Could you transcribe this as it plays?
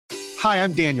Hi,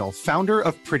 I'm Daniel, founder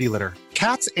of Pretty Litter.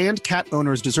 Cats and cat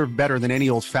owners deserve better than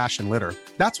any old-fashioned litter.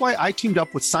 That's why I teamed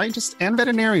up with scientists and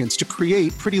veterinarians to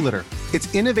create Pretty Litter.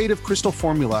 Its innovative crystal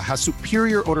formula has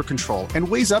superior odor control and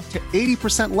weighs up to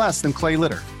 80% less than clay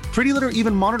litter. Pretty Litter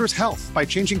even monitors health by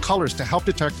changing colors to help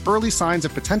detect early signs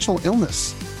of potential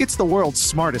illness. It's the world's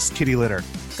smartest kitty litter.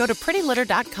 Go to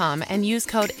prettylitter.com and use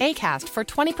code ACAST for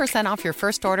 20% off your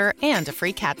first order and a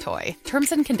free cat toy.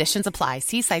 Terms and conditions apply.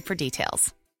 See site for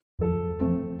details.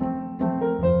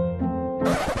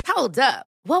 Hold up.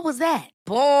 What was that?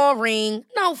 Boring.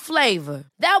 No flavor.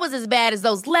 That was as bad as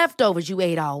those leftovers you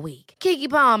ate all week. Keke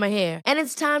Palmer here, and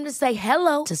it's time to say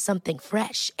hello to something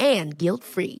fresh and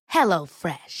guilt-free. Hello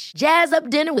Fresh. Jazz up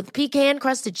dinner with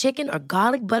pecan-crusted chicken or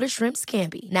garlic butter shrimp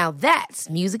scampi. Now that's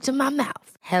music to my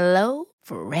mouth. Hello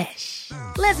Fresh.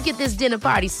 Let's get this dinner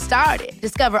party started.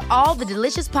 Discover all the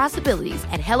delicious possibilities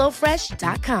at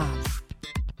hellofresh.com.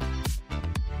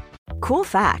 Cool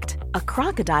fact, a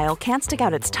crocodile can't stick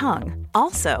out its tongue.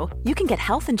 Also, you can get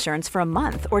health insurance for a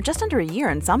month or just under a year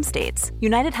in some states.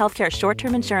 United Healthcare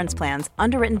short-term insurance plans,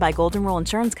 underwritten by Golden Rule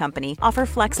Insurance Company, offer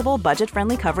flexible,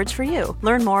 budget-friendly coverage for you.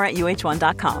 Learn more at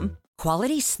uh1.com.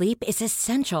 Quality sleep is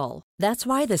essential. That's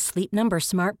why the Sleep Number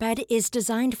Smart Bed is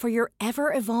designed for your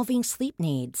ever-evolving sleep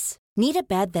needs. Need a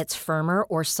bed that's firmer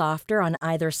or softer on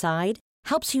either side?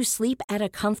 Helps you sleep at a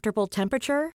comfortable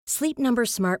temperature? Sleep Number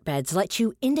Smart Beds let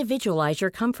you individualize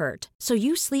your comfort, so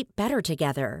you sleep better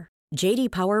together. J.D.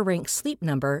 Power ranks Sleep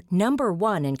Number number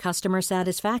 1 in customer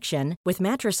satisfaction with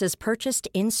mattresses purchased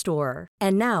in-store.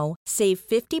 And now, save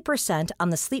 50% on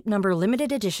the Sleep Number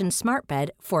Limited Edition Smart Bed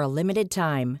for a limited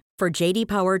time. For J.D.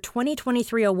 Power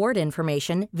 2023 award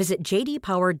information, visit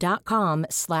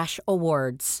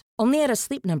jdpower.com/awards. Only at a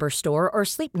Sleep Number store or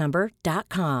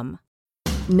sleepnumber.com.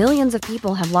 Millions of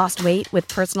people have lost weight with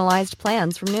personalized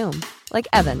plans from Noom. Like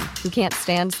Evan, who can't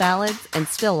stand salads and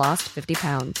still lost 50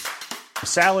 pounds.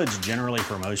 Salads generally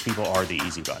for most people are the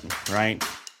easy button, right?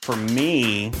 For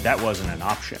me, that wasn't an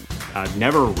option. I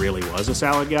never really was a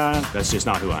salad guy. That's just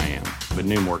not who I am. But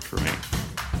Noom worked for me.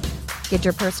 Get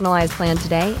your personalized plan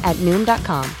today at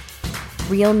Noom.com.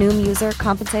 Real Noom user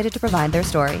compensated to provide their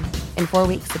story. In 4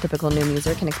 weeks, the typical Noom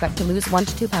user can expect to lose 1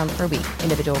 to 2 pounds per week.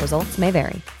 Individual results may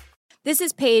vary. This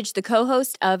is Paige, the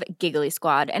co-host of Giggly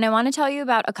Squad, and I want to tell you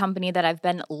about a company that I've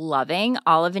been loving,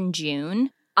 Olive &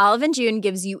 June. Olive & June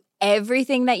gives you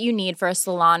everything that you need for a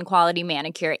salon-quality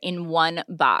manicure in one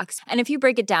box. And if you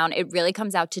break it down, it really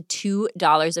comes out to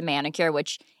 $2 a manicure,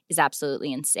 which is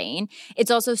absolutely insane.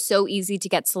 It's also so easy to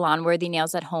get salon-worthy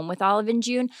nails at home with Olive &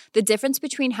 June. The difference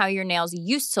between how your nails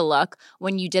used to look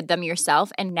when you did them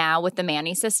yourself and now with the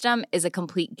Mani system is a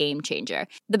complete game changer.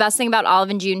 The best thing about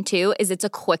Olive & June, too, is it's a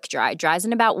quick dry. Dries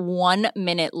in about 1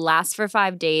 minute, lasts for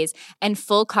 5 days, and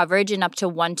full coverage in up to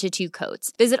 1 to 2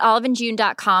 coats. Visit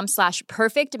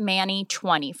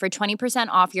oliveandjune.com/perfectmani20 for 20%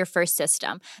 off your first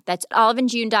system. That's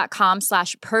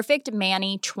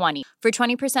oliveandjune.com/perfectmani20 for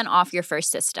 20% off your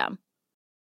first system.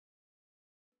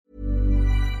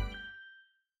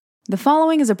 The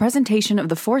following is a presentation of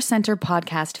the Force Center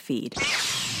podcast feed.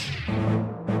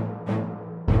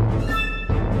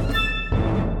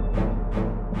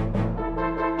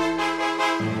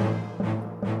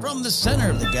 From the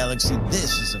center of the galaxy,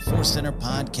 this is a Force Center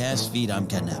podcast feed. I'm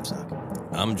Ken Knapsack.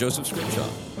 I'm Joseph Scrimshaw.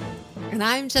 And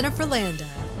I'm Jennifer Landa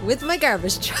with my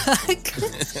garbage truck.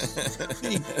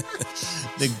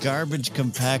 The garbage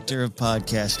compactor of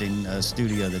podcasting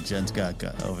studio that Jen's got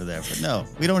over there. But no,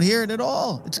 we don't hear it at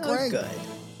all. It's great. Good.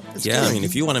 It's yeah, good. I mean,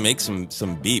 if you want to make some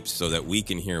beeps so that we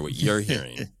can hear what you're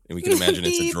hearing, and we can imagine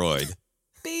it's a droid.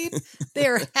 Beep.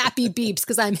 They're happy beeps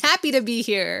because I'm happy to be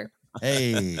here.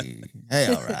 Hey,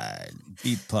 all right.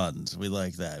 Beep puns. We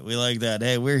like that.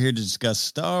 Hey, we're here to discuss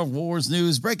Star Wars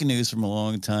news, breaking news from a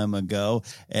long time ago.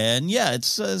 And yeah,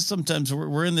 it's sometimes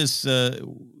we're in this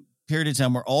period of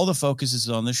time where all the focus is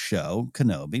on the show,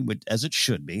 Kenobi, which, as it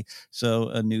should be.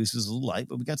 So news is a little light,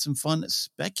 but we got some fun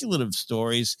speculative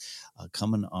stories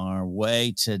coming our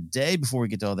way today. Before we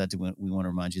get to all that, we want to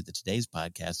remind you that today's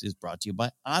podcast is brought to you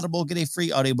by Audible. Get a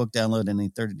free audiobook download and a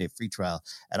 30-day free trial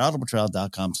at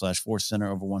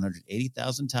audibletrial.com/forcecenter. Over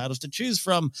 180,000 titles to choose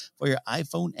from for your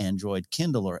iPhone, Android,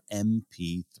 Kindle, or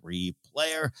MP3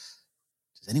 player.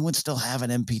 Does anyone still have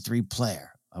an MP3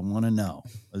 player? I want to know.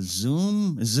 A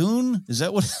Zune? Is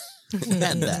that what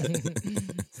had that?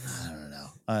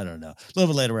 I don't know. A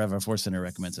little bit later, we have our Force Center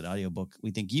recommends an audiobook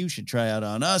we think you should try out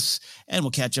on us, and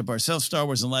we'll catch up ourselves, Star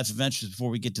Wars and Life Adventures, before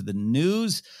we get to the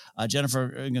news. Jennifer,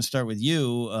 I'm going to start with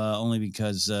you, only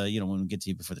because, when we get to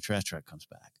you before the trash truck comes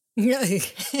back.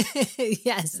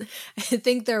 Yes, I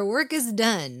think their work is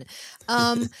done.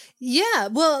 Yeah,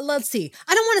 well, let's see.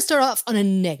 I don't want to start off on a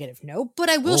negative note, but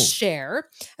I will share.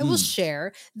 I will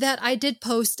share that I did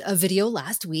post a video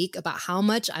last week about how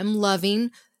much I'm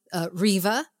loving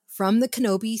Reva from the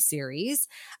Kenobi series.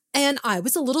 And I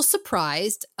was a little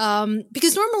surprised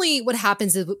because normally what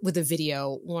happens with a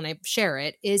video when I share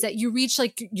it is that you reach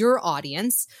like your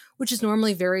audience, which is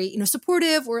normally very,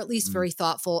 supportive or at least very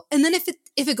thoughtful. And then if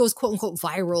it goes quote unquote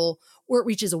viral or it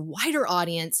reaches a wider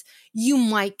audience, you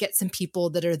might get some people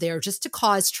that are there just to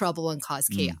cause trouble and cause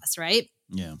chaos, right?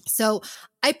 Yeah. So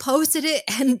I posted it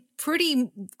and pretty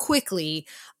quickly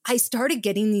I started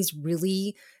getting these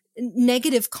really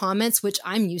negative comments, which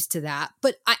I'm used to that.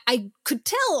 But I could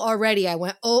tell already. I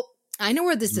went, oh, I know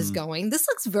where this is going. This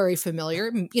looks very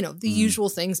familiar. The usual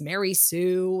things, Mary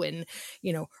Sue, and,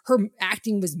 her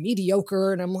acting was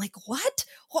mediocre. And I'm like, what?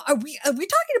 Are we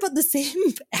talking about the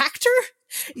same actor?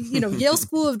 Yale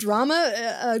School of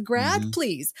Drama grad,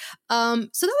 please. So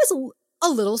that was a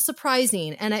little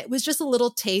surprising. And it was just a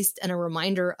little taste and a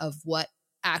reminder of what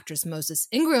actress Moses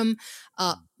Ingram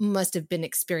must have been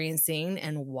experiencing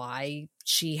and why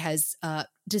she has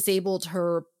disabled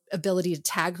her ability to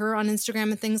tag her on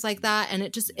Instagram and things like that. And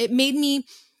it made me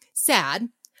sad.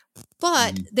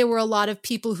 But there were a lot of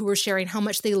people who were sharing how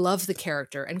much they love the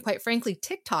character. And quite frankly,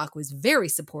 TikTok was very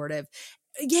supportive.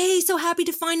 Yay, so happy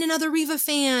to find another Reva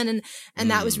fan.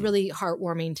 And that was really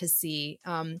heartwarming to see.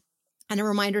 And a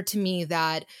reminder to me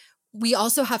that we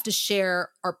also have to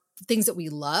share our things that we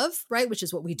love, right? Which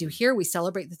is what we do here. We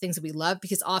celebrate the things that we love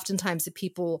because oftentimes the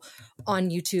people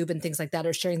on YouTube and things like that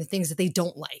are sharing the things that they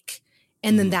don't like.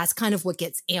 And then that's kind of what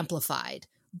gets amplified.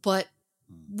 But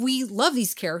we love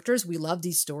these characters. We love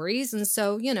these stories. And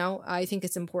so, I think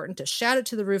it's important to shout it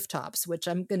to the rooftops, which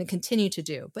I'm going to continue to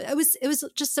do. But it was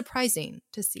just surprising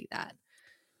to see that.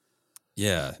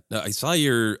 Yeah, no, I saw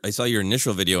your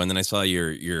initial video, and then I saw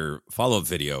your follow-up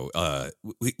video.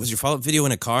 Was your follow-up video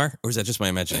in a car, or was that just my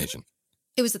imagination?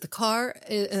 It was in the car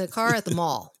at the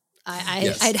mall.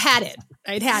 Yes. I'd had it.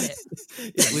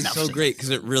 It was so great because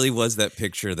it really was that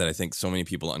picture that I think so many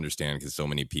people understand because so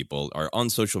many people are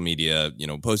on social media,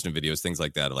 posting videos, things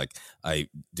like that. Like I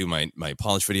do my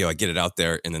polish video, I get it out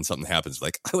there, and then something happens.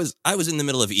 Like I was in the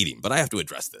middle of eating, but I have to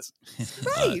address this.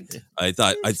 Right. I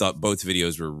thought both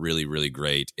videos were really, really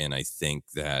great, and I think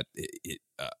that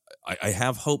I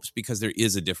have hopes because there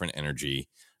is a different energy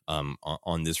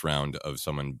on this round of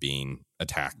someone being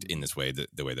attacked in this way,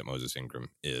 the way that Moses Ingram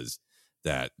is,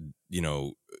 that,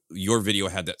 your video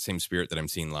had that same spirit that I'm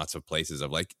seeing lots of places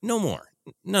of like, no more,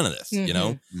 none of this,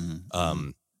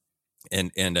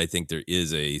 and I think there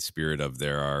is a spirit of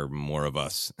there are more of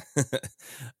us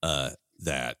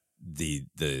that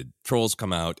the trolls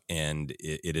come out and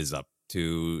it is up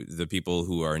to the people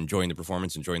who are enjoying the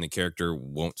performance, enjoying the character,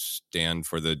 won't stand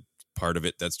for the part of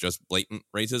it that's just blatant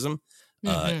racism.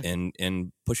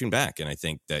 And pushing back. And I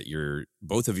think that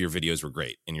both of your videos were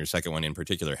great. And your second one in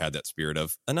particular had that spirit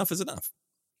of enough is enough.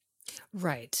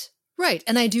 Right.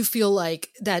 And I do feel like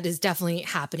that is definitely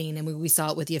happening. And we saw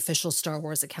it with the official Star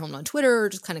Wars account on Twitter,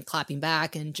 just kind of clapping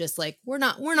back and just like, we're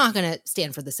not going to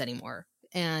stand for this anymore.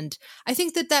 And I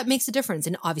think that makes a difference.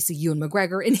 And obviously Ewan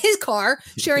McGregor in his car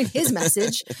sharing his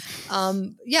message.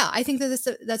 I think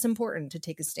that that's important to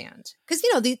take a stand. Because,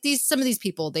 some of these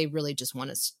people, they really just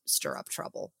want to stir up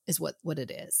trouble is what it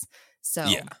is. So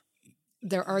yeah.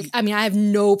 I have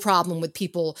no problem with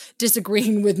people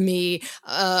disagreeing with me,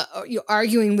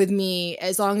 arguing with me,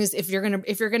 as long as if you're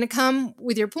gonna come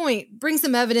with your point, bring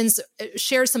some evidence,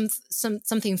 share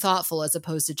something thoughtful, as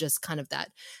opposed to just kind of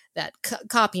that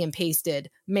copy and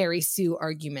pasted Mary Sue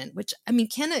argument. Which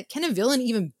can a villain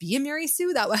even be a Mary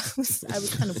Sue? I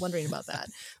was kind of wondering about that,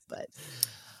 but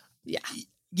yeah.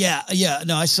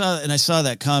 No, I saw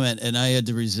that comment, and I had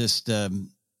to resist.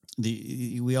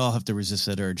 We all have to resist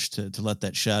that urge to let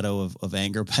that shadow of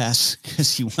anger pass,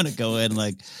 because you want to go in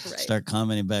and start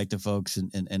commenting back to folks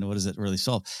and what does it really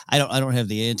solve? I don't have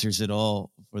the answers at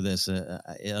all for this,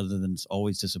 other than it's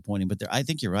always disappointing. But I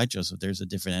think you're right, Joseph. There's a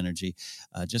different energy,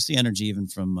 just the energy even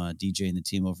from DJ and the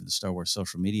team over the Star Wars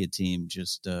social media team,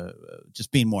 just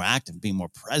being more active, being more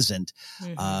present,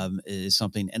 is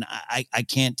something. And I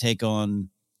can't take on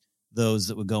those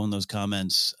that would go in those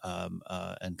comments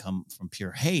and come from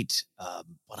pure hate.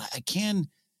 But I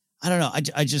don't know.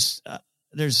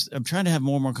 I'm trying to have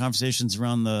more and more conversations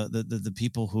around the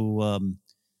people who,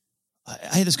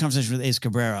 I had this conversation with Ace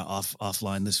Cabrera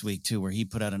offline this week too, where he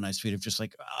put out a nice tweet of just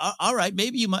like, all right,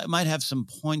 maybe you might have some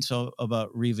points about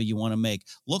Reva you want to make.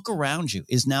 Look around you.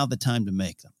 Is now the time to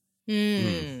make them?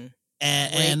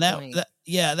 And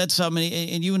that's so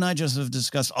many. And you and I just have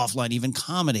discussed offline, even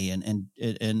comedy, and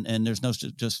there's no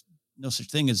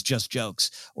such thing as just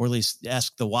jokes, or at least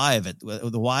ask the why of it.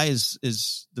 The why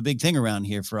is the big thing around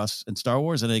here for us in Star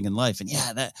Wars and in life. And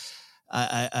that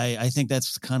I think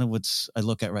that's kind of what's I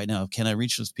look at right now. Can I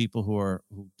reach those people who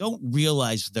don't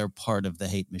realize they're part of the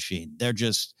hate machine? They're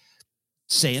just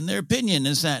saying their opinion.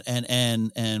 Is that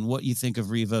and what you think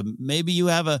of Reva? Maybe you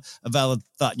have a valid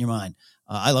thought in your mind.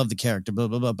 I love the character, blah,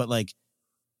 blah, blah. But like,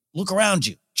 look around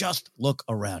you. Just look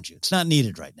around you. It's not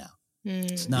needed right now.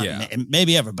 It's not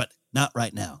maybe ever, but not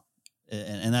right now.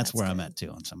 And that's where I'm at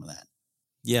too on some of that.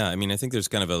 Yeah, I mean, I think there's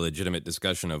kind of a legitimate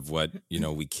discussion of what,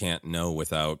 we can't know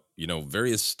without,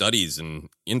 various studies and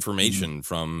information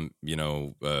from,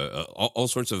 all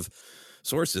sorts of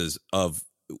sources of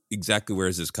exactly where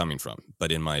is this coming from.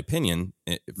 But in my opinion,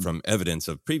 from evidence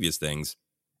of previous things,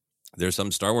 there's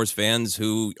some Star Wars fans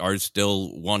who are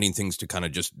still wanting things to kind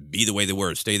of just be the way they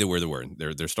were, stay the way they were.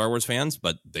 They're Star Wars fans,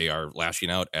 but they are lashing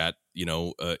out at,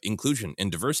 inclusion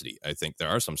and diversity. I think there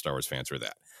are some Star Wars fans who are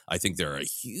that. I think there are a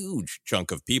huge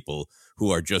chunk of people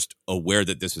who are just aware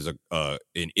that this is an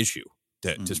issue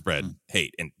to spread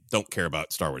hate and don't care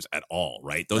about Star Wars at all,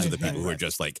 right? Those are the people who are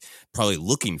just like probably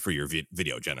looking for your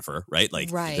video, Jennifer, right?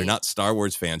 Like they're not Star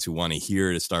Wars fans who want to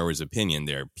hear a Star Wars opinion.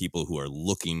 They're people who are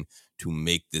looking to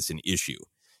make this an issue,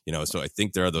 So I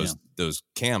think there are those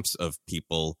camps of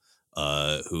people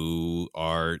who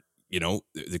are,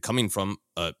 they're coming from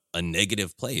a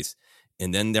negative place.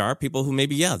 And then there are people who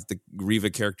maybe, the Reva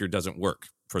character doesn't work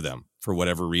for them for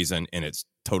whatever reason. And it's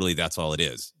totally, that's all it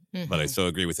is. Mm-hmm. But I so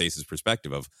agree with Ace's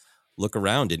perspective of look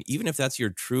around. And even if that's your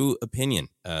true opinion,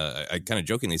 I kind of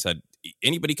jokingly said,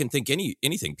 anybody can think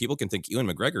anything. People can think Ewan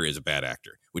McGregor is a bad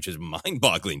actor, which is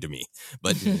mind-boggling to me.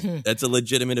 But that's a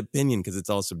legitimate opinion because it's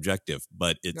all subjective.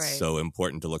 But it's so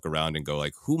important to look around and go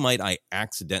like, who might I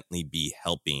accidentally be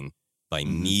helping by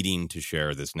needing to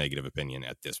share this negative opinion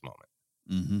at this moment?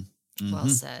 Mm-hmm. Mm-hmm. Well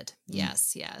said.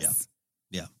 Yes.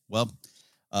 Yeah. Well,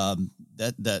 Sorry,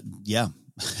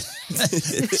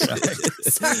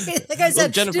 like I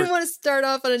said, Jennifer, didn't want to start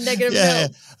off on a negative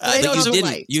note.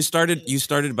 You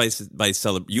started by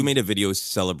you made a video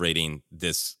celebrating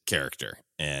this character,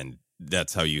 and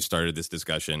that's how you started this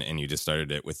discussion. And you just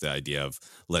started it with the idea of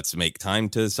let's make time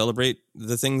to celebrate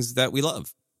the things that we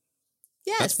love.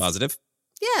 Yes, that's positive.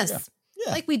 Yes,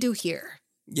 like we do here.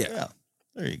 Yeah.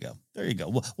 There you go.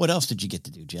 What else did you get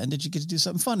to do, Jen? Did you get to do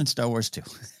something fun in Star Wars too?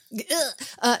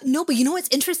 No, but you know what's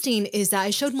interesting is that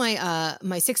I showed my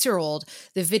my 6-year-old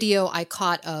the video I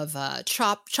caught of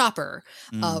Chopper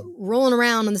rolling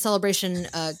around on the Celebration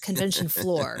convention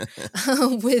floor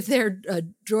with their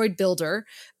droid builder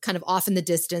kind of off in the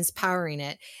distance powering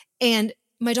it. And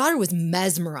my daughter was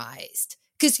mesmerized.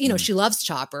 Because, she loves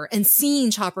Chopper and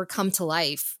seeing Chopper come to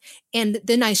life. And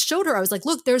then I showed her, I was like,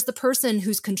 look, there's the person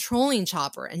who's controlling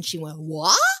Chopper. And she went,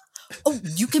 what? Oh,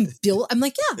 you can build? I'm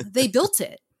like, yeah, they built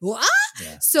it. What?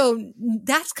 Yeah. So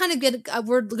that's kind of good.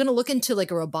 We're going to look into like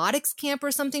a robotics camp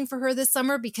or something for her this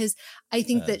summer because I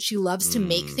think that she loves to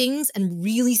make things and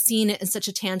really seeing it in such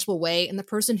a tangible way. And the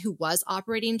person who was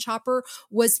operating Chopper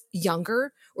was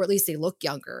younger, or at least they look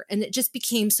younger. And it just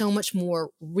became so much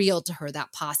more real to her,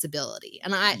 that possibility.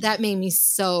 And that made me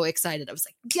so excited. I was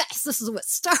like, yes, this is what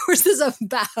Star Wars is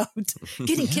about.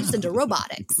 Getting kids into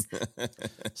robotics.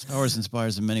 Star Wars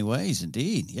inspires in many ways,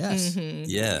 indeed. Yes. Mm-hmm.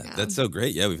 Yeah, that's so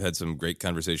great. Yeah, we've had some great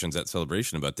conversations at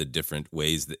Celebration about the different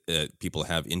ways that people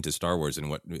have into Star Wars and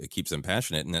what keeps them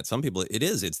passionate. And that some people,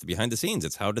 it's the behind the scenes.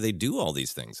 It's how do they do all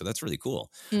these things? So that's really cool.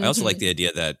 Mm-hmm. I also like the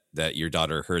idea that your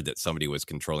daughter heard that somebody was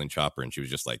controlling Chopper and she was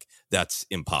just like, that's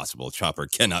impossible. Chopper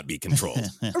cannot be controlled.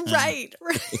 Right.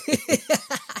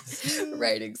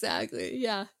 Right, exactly.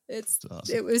 Yeah. Awesome.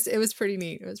 It was pretty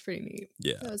neat.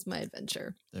 Yeah. That was my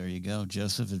adventure. There you go.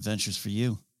 Joseph, adventures for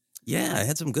you. Yeah, I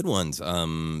had some good ones.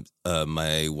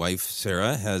 My wife,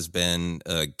 Sarah, has been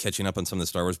catching up on some of the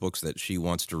Star Wars books that she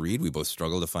wants to read. We both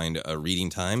struggle to find a reading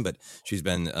time, but she's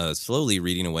been slowly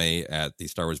reading away at the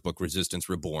Star Wars book Resistance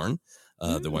Reborn,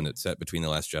 the one that's set between The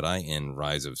Last Jedi and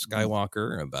Rise of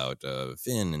Skywalker, about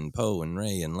Finn and Poe and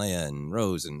Rey and Leia and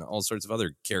Rose and all sorts of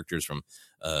other characters from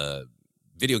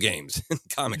video games and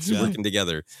comics working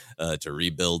together to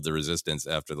rebuild the Resistance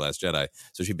after The Last Jedi.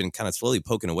 So she'd been kind of slowly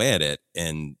poking away at it,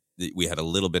 and we had a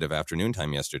little bit of afternoon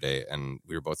time yesterday, and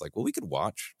we were both like, well, we could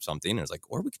watch something. And I was like,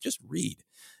 or we could just read.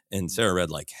 And Sarah read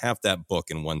like half that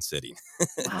book in one sitting.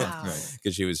 Wow.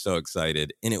 Because she was so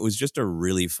excited. And it was just a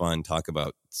really fun talk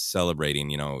about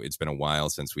celebrating. It's been a while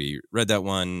since we read that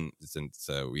one, since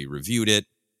we reviewed it.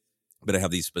 but I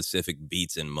have these specific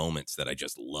beats and moments that I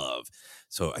just love.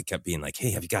 So I kept being like,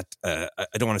 hey, have you got, I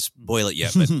don't want to spoil it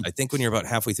yet, but I think when you're about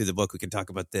halfway through the book, we can talk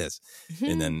about this.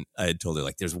 And then I had told her,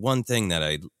 like, there's one thing that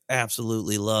I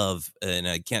absolutely love, and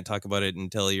I can't talk about it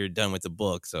until you're done with the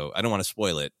book. So I don't want to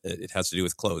spoil it. It has to do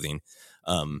with clothing.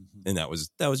 And that was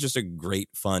just a great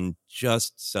fun,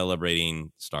 just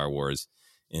celebrating Star Wars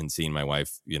and seeing my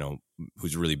wife, you know,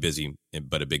 who's really busy,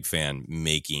 but a big fan,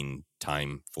 making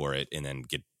time for it and then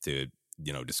get to,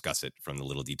 you know, discuss it from the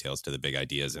little details to the big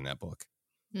ideas in that book.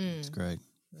 It's great.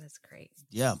 That's great.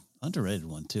 Yeah, underrated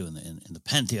one too in the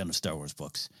pantheon of Star Wars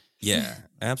books. Yeah,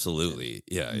 absolutely.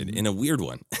 Yeah, in a weird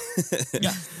one.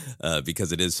 Yeah,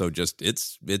 because it is so just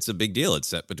it's a big deal. It's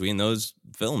set between those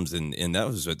films, and that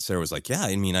was what Sarah was like. Yeah,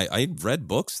 I mean, I read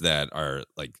books that are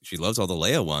like, she loves all the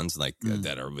Leia ones, like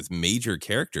that are with major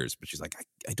characters, but she's like,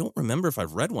 I don't remember if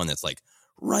I've read one that's like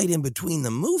right in between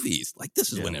the movies. Like,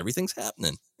 this is when everything's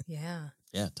happening. Yeah.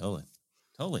 Yeah, totally.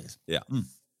 Yeah.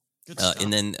 Good stuff.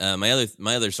 And then my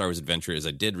other Star Wars adventure is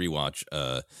I did rewatch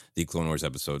the Clone Wars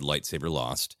episode Lightsaber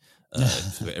Lost.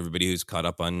 So everybody who's caught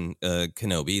up on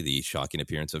Kenobi, the shocking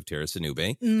appearance of Tara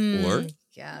Sinube, or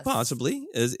possibly,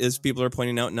 as people are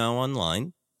pointing out now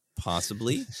online,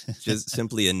 possibly just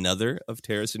simply another of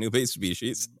Tara Sinube's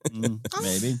species.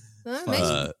 Maybe.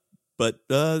 But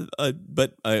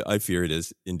I fear it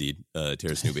is indeed Tara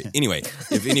Sinube. Anyway,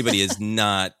 if anybody is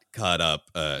not caught up,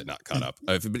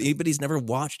 if anybody's never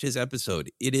watched his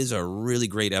episode, it is a really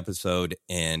great episode.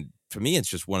 And for me, it's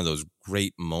just one of those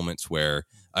great moments where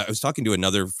I was talking to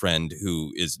another friend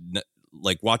who is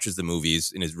like watches the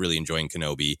movies and is really enjoying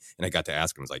Kenobi. And I got to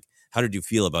ask him, I was like, how did you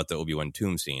feel about the Obi-Wan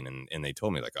tomb scene? And they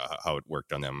told me like how it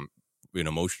worked on them an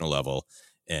emotional level.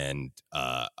 And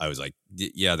I was like,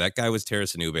 yeah, that guy was Tara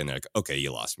Sinube. And they're like, okay,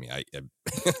 you lost me.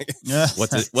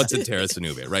 What's a Tara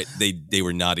Sinube, right? They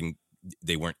were not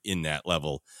they weren't in that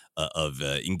level of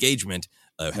engagement.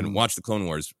 Hadn't watched the Clone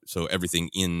Wars, so everything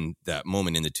in that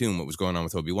moment in the tomb, what was going on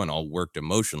with Obi-Wan, all worked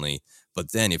emotionally.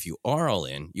 But then if you are all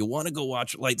in, you want to go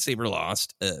watch Lightsaber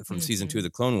Lost from season 2 of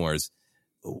the Clone Wars.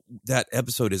 That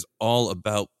episode is all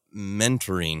about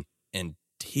mentoring and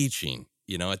teaching.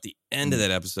 You know, at the end of that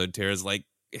episode, Tara's like,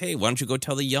 hey, why don't you go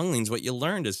tell the younglings what you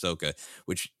learned, Ahsoka?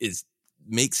 Which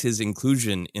makes his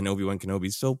inclusion in Obi-Wan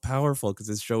Kenobi so powerful, because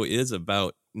this show is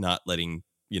about not letting,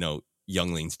 you know,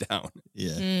 younglings down.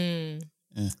 Yeah.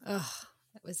 Oh,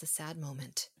 that was a sad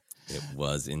moment. It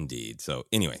was indeed. So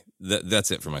anyway, that's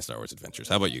it for my Star Wars adventures.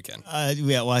 How about you, Ken?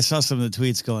 Yeah, well, I saw some of the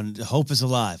tweets going, hope is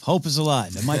alive. Hope is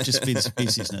alive. It might just be the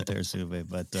species, not Tara Sinube,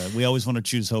 but we always want to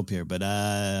choose hope here. But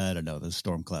I don't know. The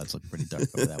storm clouds look pretty dark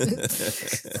over that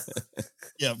one.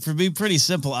 Yeah, for me, pretty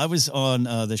simple. I was on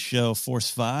the show Force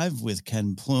 5 with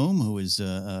Ken Plume, who is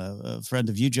a friend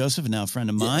of you, Joseph, and now a friend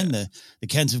of mine. The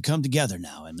Kens have come together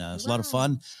now, and it's a lot of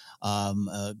fun.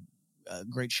 A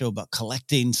great show about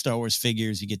collecting Star Wars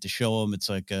figures. You get to show them. It's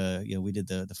like, we did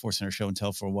the Force Center show and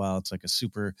tell for a while. It's like a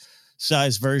super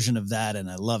sized version of that. And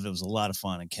I loved it. It was a lot of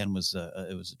fun. And Ken was,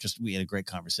 we had a great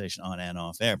conversation on and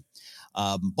off air.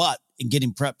 But in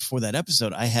getting prepped for that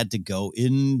episode, I had to go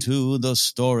into the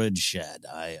storage shed.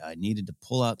 I needed to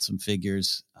pull out some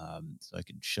figures so I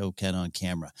could show Ken on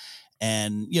camera.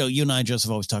 And, you know, you and I, Joseph,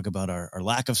 always talk about our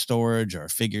lack of storage, our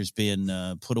figures being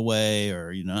put away,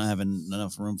 or, you know, not having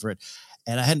enough room for it.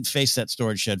 And I hadn't faced that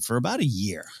storage shed for about a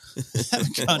year. I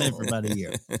haven't gone in for about a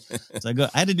year. So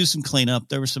I had to do some cleanup.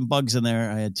 There were some bugs in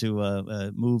there. I had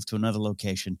to move to another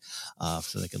location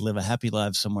so they could live a happy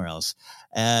life somewhere else.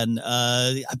 And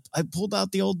I pulled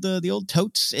out the old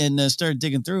totes and started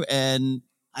digging through. And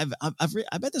I'm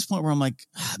at this point where I'm like,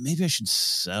 maybe I should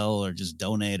sell or just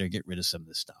donate or get rid of some of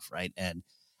this stuff, right? And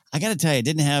I got to tell you, I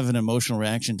didn't have an emotional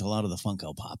reaction to a lot of the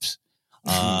Funko Pops,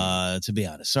 to be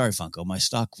honest. Sorry, Funko. My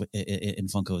stock in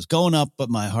Funko is going up, but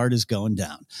my heart is going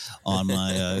down on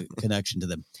my connection to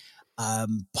them.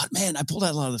 But man, I pulled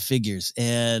out a lot of the figures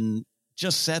and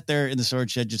just sat there in the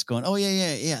storage shed just going, oh,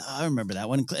 yeah, I remember that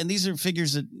one. And these are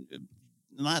figures that...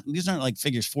 these aren't like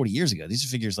figures 40 years ago. These are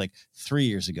figures like 3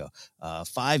 years ago,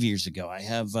 5 years ago. I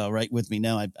have right with me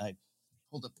now. I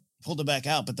pulled it back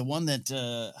out, but the one that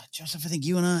Joseph, I think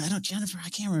you and Jennifer, I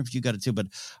can't remember if you got it too, but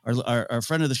our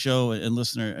friend of the show and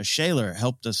listener, Shaler,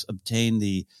 helped us obtain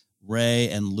the Rey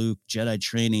and Luke Jedi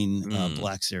Training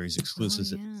Black Series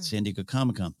exclusives at San Diego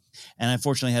Comic-Con. And I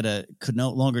unfortunately could no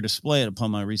longer display it upon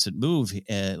my recent move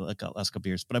like last couple of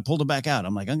years, but I pulled it back out.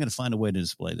 I'm like, I'm going to find a way to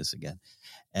display this again.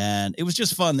 And it was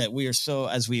just fun that we are so,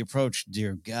 as we approach,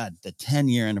 dear God, the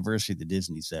 10-year anniversary of the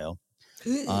Disney sale.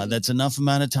 That's enough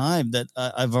amount of time that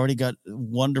I've already got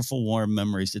wonderful, warm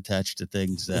memories attached to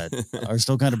things that are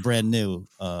still kind of brand new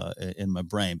in my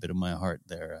brain, but in my heart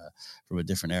there from a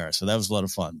different era. So that was a lot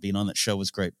of fun. Being on that show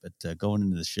was great, but going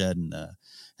into the shed and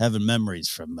having memories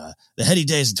from the heady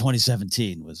days of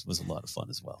 2017 was a lot of fun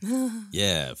as well.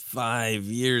 Yeah, 5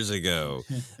 years ago.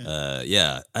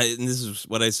 And this is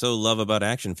what I so love about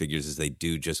action figures is they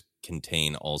do just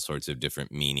contain all sorts of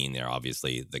different meaning. They're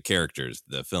obviously the characters,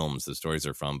 the films, the stories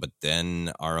are from, but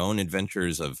then our own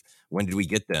adventures of when did we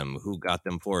get them? Who got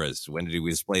them for us? When did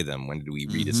we display them? When did we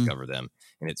rediscover them?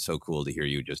 And it's so cool to hear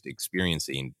you just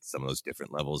experiencing some of those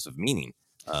different levels of meaning.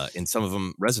 And some of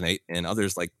them resonate, and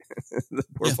others, like the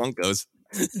poor Funkos,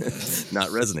 not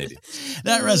resonating.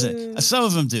 Not resonate. Some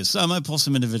of them do. I might pull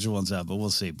some individual ones out, but we'll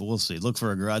see. Look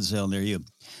for a garage sale near you.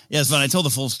 Yeah, it's fun. I told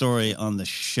the full story on the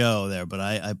show there, but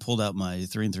I pulled out my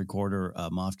 3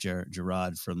 3/4 Moff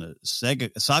Gerard from the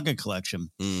Saga collection,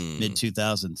 mid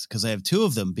 2000s, because I have 2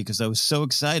 of them. Because I was so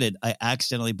excited, I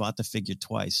accidentally bought the figure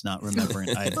twice, not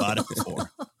remembering I had bought it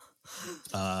before.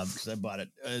 Because I bought it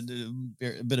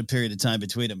a bit of period of time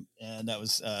between them, and that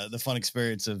was the fun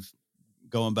experience of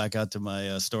going back out to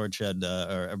my storage shed,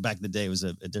 or back in the day it was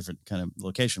a different kind of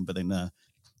location, but then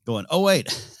going, oh wait,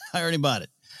 I already bought it.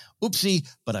 Oopsie,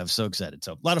 but I was so excited.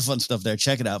 So a lot of fun stuff there.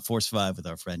 Check it out, Force 5 with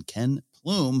our friend Ken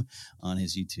Plume on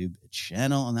his YouTube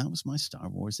channel, and that was my Star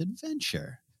Wars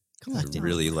adventure. I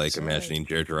really like imagining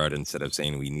Jar Gerard, instead of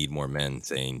saying we need more men,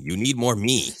 saying you need more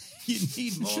me. You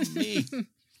need more me.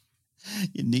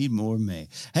 You need more me.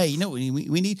 Hey, you know what we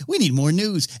need? We need more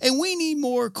news, and we need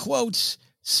more quotes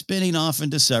spinning off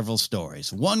into several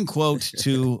stories. One quote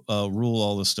to rule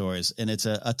all the stories, and it's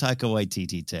a Taika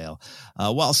Waititi tale.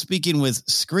 While speaking with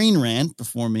Screen Rant,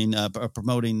 promoting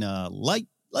Lightyear,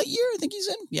 I think he's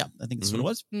in. Yeah, I think that's what it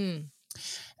was.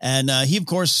 And he, of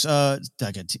course, Taika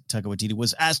Waititi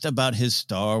was asked about his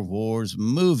Star Wars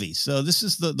movie. So this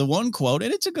is the one quote,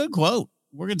 and it's a good quote.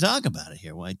 We're going to talk about it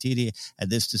here. Waititi had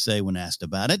this to say when asked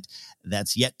about it.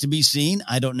 That's yet to be seen.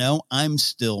 I don't know. I'm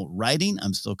still writing.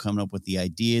 I'm still coming up with the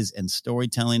ideas and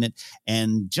storytelling it,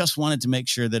 and just wanted to make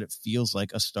sure that it feels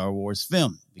like a Star Wars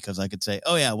film, because I could say,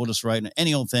 oh yeah, we'll just write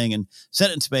any old thing and set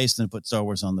it in space and put Star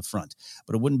Wars on the front.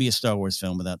 But it wouldn't be a Star Wars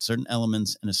film without certain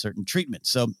elements and a certain treatment.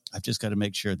 So I've just got to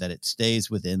make sure that it stays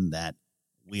within that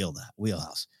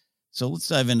wheelhouse. So let's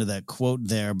dive into that quote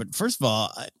there. But first of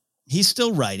all, he's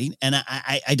still writing, and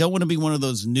I don't want to be one of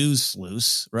those news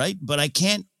sleuths, right? But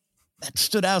that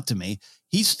stood out to me.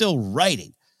 He's still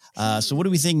writing. So what do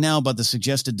we think now about the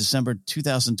suggested December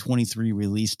 2023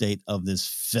 release date of this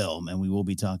film? And we will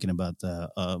be talking about the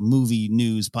movie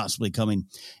news possibly coming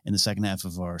in the second half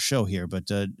of our show here.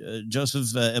 But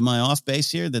Joseph, am I off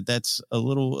base here that's a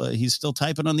little, he's still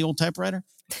typing on the old typewriter?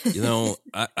 You know,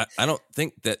 I don't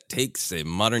think that takes a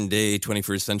modern day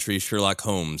 21st century Sherlock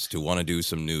Holmes to want to do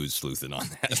some news sleuthing on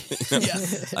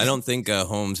that. I don't think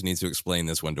Holmes needs to explain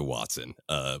this one to Watson.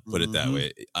 Put it that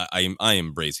way. I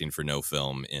am bracing for no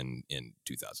film in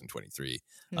 2023.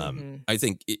 I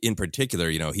think in particular,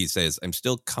 you know, he says, I'm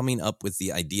still coming up with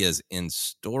the ideas and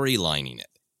storylining it.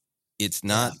 It's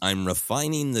not, I'm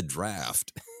refining the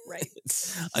draft. Right.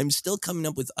 I'm still coming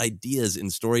up with ideas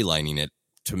and storylining it.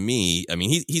 To me, I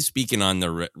mean, he's speaking on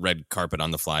the red carpet on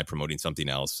the fly, promoting something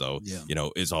else. So, you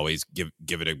know, as always, give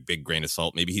it a big grain of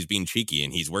salt. Maybe he's being cheeky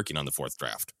and he's working on the 4th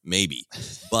draft. Maybe.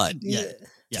 But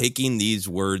taking these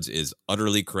words is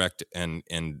utterly correct and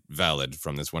valid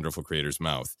from this wonderful creator's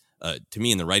mouth. To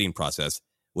me, in the writing process,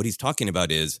 what he's talking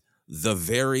about is the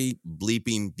very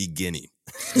bleeping beginning.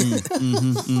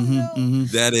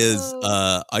 That is,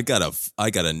 I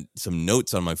got some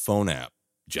notes on my phone app.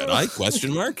 Jedi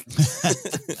question mark.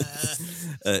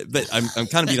 But I'm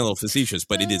kind of being a little facetious,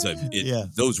 but it is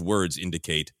those words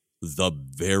indicate the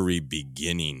very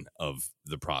beginning of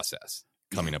the process,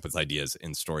 coming up with ideas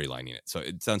and storylining it. So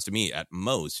it sounds to me, at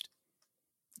most,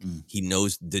 he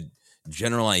knows the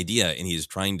general idea and he's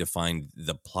trying to find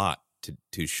the plot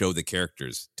to show the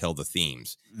characters, tell the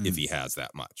themes, if he has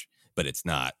that much. But it's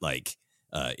not like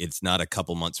it's not a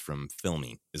couple months from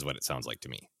filming is what it sounds like to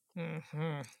me.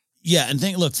 Yeah, and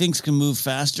things can move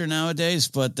faster nowadays,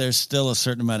 but there's still a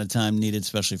certain amount of time needed,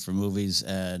 especially for movies.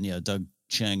 And Doug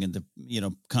Chiang and the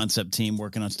concept team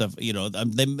working on stuff.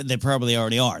 They probably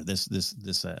already are. This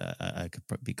I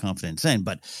could be confident in saying.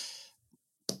 But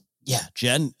yeah,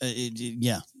 Jen,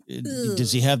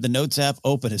 does he have the Notes app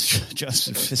open as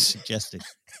Joseph is suggesting?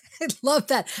 I love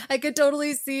that. I could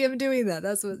totally see him doing that.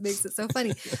 That's what makes it so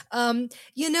funny.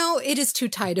 It is too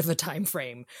tight of a time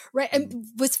frame, right? And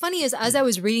what's funny is, as I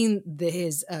was reading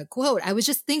his quote, I was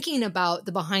just thinking about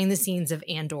the behind the scenes of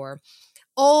Andor.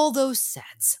 all those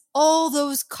sets, all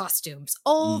those costumes,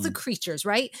 all the creatures,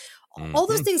 right? All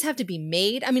those things have to be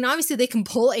made. I mean, obviously they can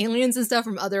pull aliens and stuff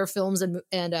from other films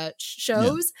and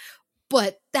shows,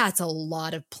 but that's a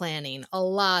lot of planning, a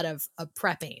lot of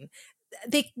prepping.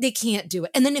 They can't do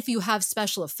it. And then if you have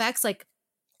special effects, like,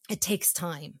 it takes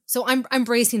time. So I'm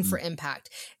bracing for impact.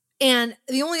 And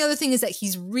the only other thing is that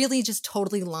he's really just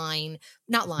totally playing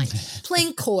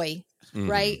coy,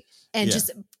 right? And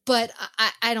but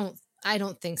I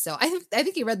don't think so. I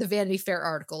think he read the Vanity Fair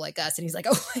article like us, and he's like,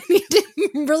 oh, I need to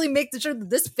really make sure that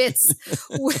this fits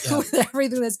with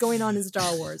everything that's going on in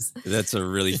Star Wars. That's a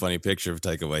really funny picture of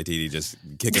Taika Waititi just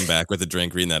kicking back with a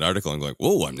drink, reading that article, and going,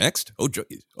 "Whoa, I'm next." Oh,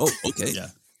 okay.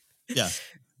 Yeah.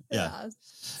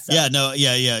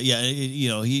 You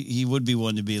know, he would be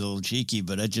one to be a little cheeky,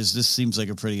 but this seems like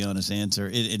a pretty honest answer.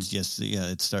 It's just,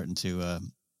 it's starting to.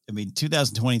 I mean,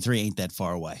 2023 ain't that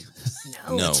far away.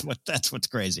 No. That's what's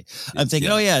crazy. I'm thinking,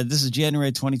 this is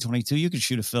January 2022. You could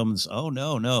shoot a film.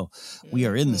 No. We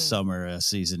are in the summer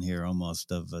season here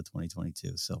almost of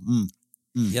 2022. So,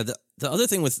 Yeah, the other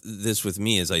thing with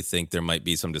me is I think there might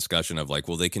be some discussion of like,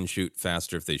 well, they can shoot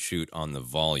faster if they shoot on the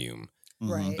volume.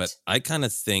 Right. But I kind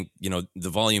of think, the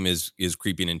volume is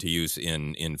creeping into use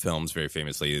in films. Very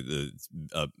famously, the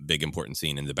big important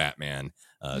scene in The Batman,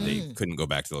 they couldn't go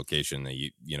back to the location.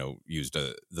 They, used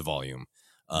the volume.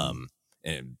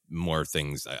 And more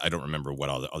things. I don't remember what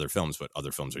other films, but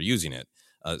other films are using it.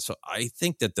 So I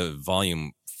think that the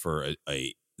volume for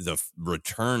the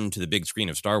return to the big screen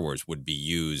of Star Wars would be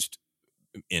used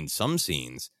in some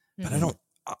scenes, but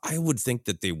I would think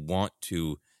that they want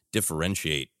to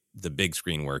differentiate the big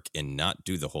screen work and not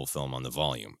do the whole film on the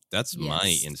volume. That's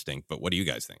my instinct, but what do you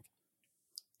guys think?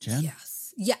 Jen?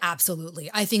 Yes. Yeah, absolutely.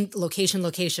 I think location,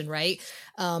 right?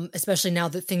 Especially now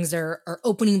that things are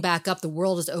opening back up, the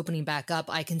world is opening back up.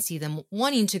 I can see them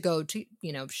wanting to go to,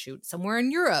 shoot somewhere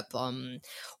in Europe, on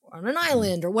an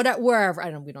island or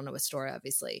wherever. We don't know a story,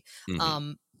 obviously.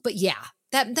 But yeah,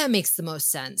 that makes the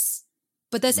most sense.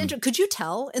 But that's interesting. Could you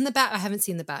tell in I haven't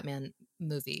seen the Batman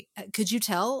movie. Could you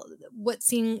tell what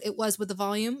scene it was with the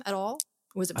volume at all?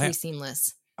 Or was it pretty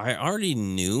seamless? I already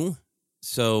knew.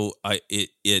 So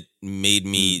it made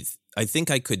me, I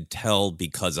think I could tell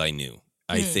because I knew.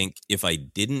 I think if I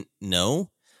didn't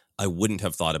know, I wouldn't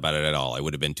have thought about it at all. I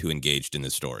would have been too engaged in the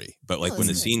story. But like when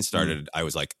the scene started, I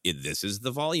was like, this is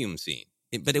the volume scene.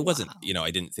 But it wasn't,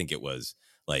 I didn't think it was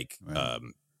like,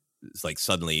 it's like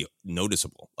suddenly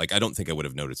noticeable. Like, I don't think I would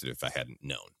have noticed it if I hadn't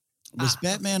known. Was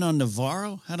Batman on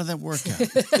Navarro? How did that work out?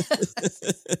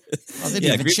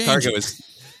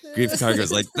 Grief Karga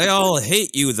was like, they all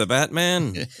hate you, the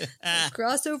Batman.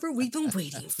 Crossover we've been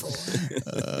waiting for.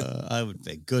 I would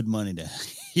pay good money to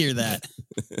hear that.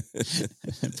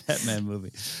 Batman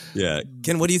movie. Yeah.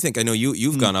 Ken, what do you think? I know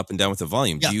you've gone up and down with the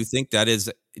volume. Yeah. Do you think that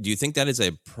is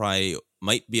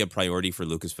might be a priority for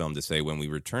Lucasfilm to say, when we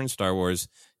return Star Wars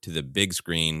to the big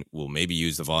screen, we'll maybe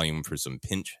use the volume for some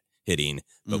pinch hitting,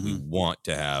 but we want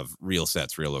to have real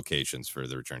sets, real locations for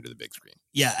the return to the big screen?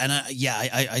 Yeah. And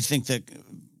I think that,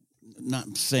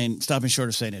 stopping short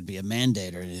of saying it'd be a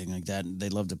mandate or anything like that. They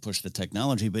love to push the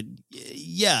technology, but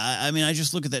yeah, I mean, I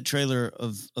just look at that trailer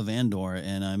of Andor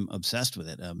and I'm obsessed with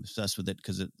it. I'm obsessed with it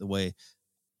because the way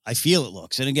I feel it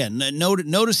looks. And again,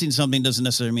 noticing something doesn't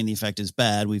necessarily mean the effect is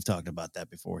bad. We've talked about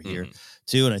that before here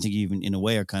too. And I think you even in a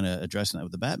way are kind of addressing that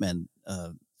with the Batman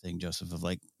thing, Joseph, of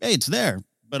like, hey, it's there,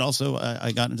 but also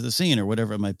I got into the scene or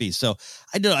whatever it might be. So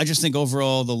I just think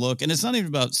overall the look, and it's not even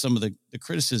about some of the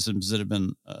criticisms that have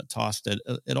been tossed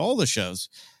at all the shows.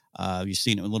 You've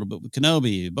seen it a little bit with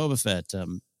Kenobi, Boba Fett,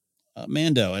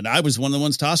 Mando. And I was one of the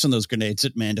ones tossing those grenades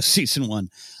at Mando season 1,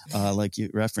 like you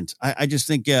referenced. I just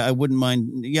think I wouldn't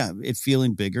mind, it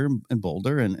feeling bigger and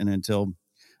bolder. And until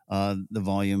the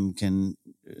volume can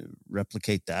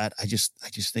replicate that, I just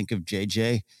think of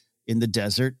JJ in the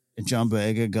desert and John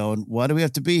Boyega going, why do we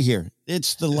have to be here?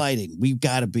 It's the lighting. We've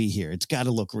got to be here. It's got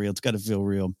to look real. It's got to feel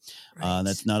real. Right.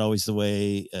 That's not always the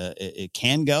way it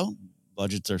can go.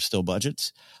 Budgets are still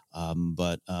budgets.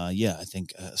 But I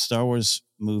think Star Wars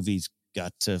movies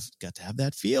got to have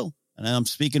that feel. And I'm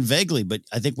speaking vaguely, but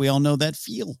I think we all know that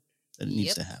feel that it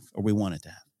needs to have, or we want it to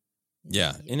have.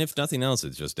 Yeah, and if nothing else,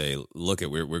 it's just a look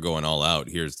at we're going all out.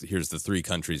 Here's the 3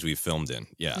 countries we've filmed in.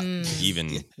 Yeah,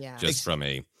 even just from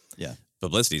a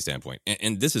publicity standpoint,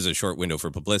 and this is a short window for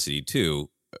publicity too.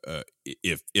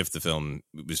 If the film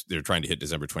they're trying to hit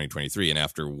December 2023, and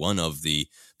after one of the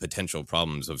potential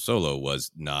problems of Solo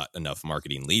was not enough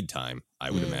marketing lead time, I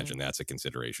would imagine that's a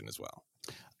consideration as well.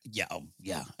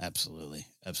 Yeah, absolutely.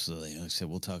 Like I said,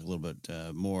 we'll talk a little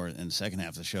bit more in the second half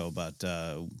of the show about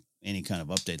any kind of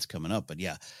updates coming up. But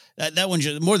yeah, that one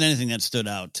more than anything that stood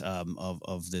out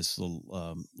of this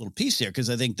little piece here, because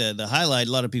I think the highlight,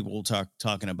 a lot of people will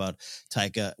talking about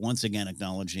Taika once again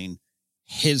acknowledging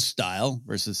his style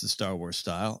versus the Star Wars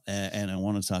style, and I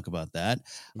want to talk about that.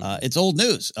 It's old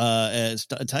news.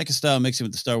 Taika's style mixing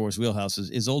with the Star Wars wheelhouse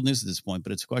is old news at this point,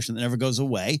 but it's a question that never goes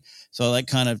away. So I like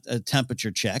kind of a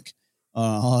temperature check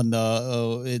on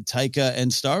Taika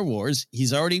and Star Wars. He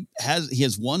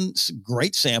has one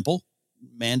great sample,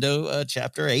 Mando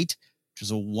Chapter 8, which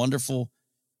is a wonderful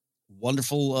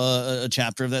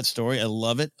chapter of that story. I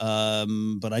love it.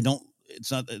 But I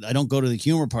don't go to the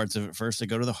humor parts of it first. I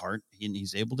go to the heart, and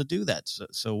he's able to do that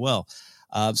so well.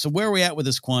 So where are we at with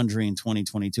this quandary in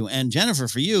 2022? And Jennifer,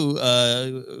 for you,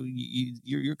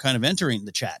 you're kind of entering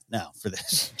the chat now for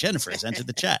this. Jennifer has entered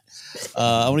the chat.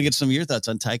 I want to get some of your thoughts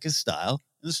on Taika's style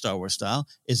and the Star Wars style.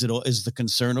 Is the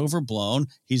concern overblown?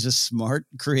 He's a smart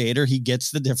creator. He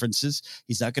gets the differences.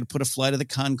 He's not going to put a Flight of the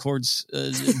Conchords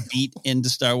beat into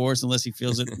Star Wars unless he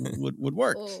feels it would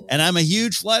work. Oh. And I'm a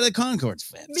huge Flight of the Conchords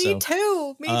fan. Me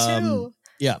too.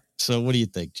 Yeah. So what do you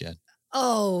think, Jen?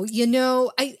 Oh,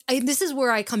 I this is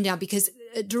where I come down, because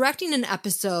directing an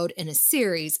episode in a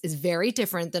series is very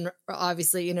different than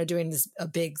obviously, doing a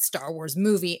big Star Wars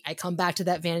movie. I come back to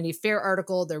that Vanity Fair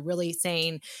article. They're really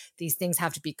saying these things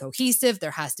have to be cohesive.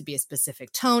 There has to be a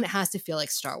specific tone. It has to feel like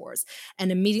Star Wars.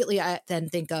 And immediately I then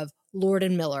think of Lord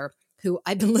and Miller, who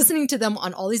I've been listening to them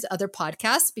on all these other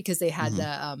podcasts because they had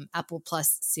the Apple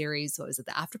Plus series. What was it?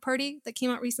 The After Party that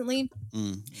came out recently.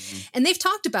 Mm-hmm. And they've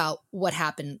talked about what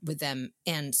happened with them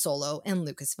and Solo and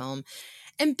Lucasfilm.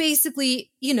 And basically,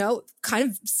 kind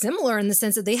of similar in the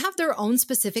sense that they have their own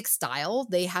specific style.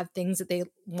 They have things that they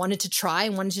wanted to try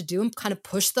and wanted to do and kind of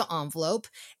push the envelope.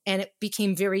 And it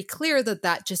became very clear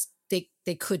that just,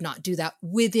 they could not do that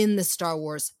within the Star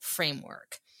Wars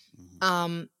framework.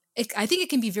 Mm-hmm. I think it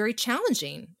can be very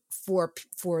challenging for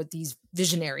these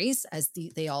visionaries, as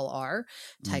they all are,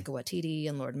 Taika Waititi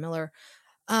and Lord Miller.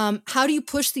 How do you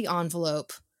push the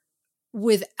envelope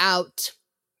without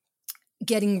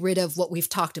getting rid of what we've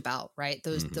talked about, right?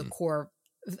 The core.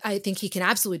 I think he can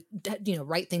absolutely,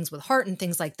 write things with heart and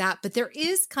things like that. But there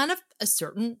is kind of a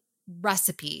certain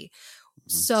recipe. Mm-hmm.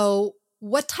 So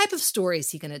what type of story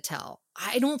is he going to tell?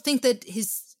 I don't think that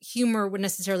his humor would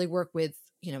necessarily work with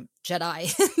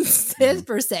Jedi and Sith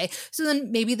per se. So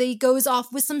then maybe he goes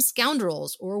off with some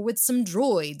scoundrels or with some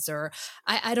droids, or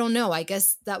I don't know. I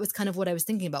guess that was kind of what I was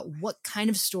thinking about. What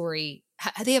kind of story?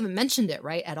 They haven't mentioned it,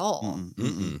 right, at all.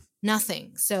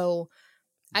 Nothing. So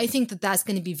I think that's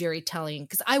going to be very telling,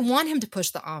 because I want him to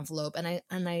push the envelope, and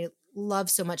I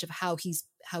love so much of how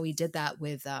he did that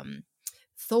with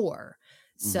Thor.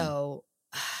 So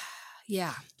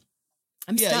yeah.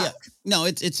 I'm stuck. Yeah. No,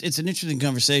 it's an interesting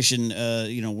conversation,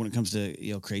 when it comes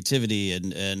to creativity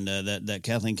and that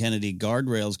Kathleen Kennedy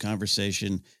guardrails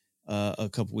conversation a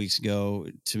couple weeks ago,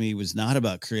 to me, was not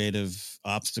about creative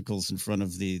obstacles in front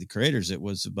of the creators. It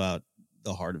was about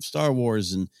the heart of Star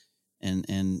Wars and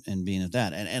being at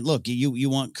that. And look, you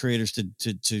want creators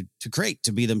to create,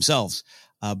 to be themselves.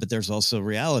 But there's also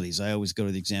realities. I always go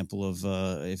to the example of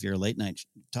if you're a late night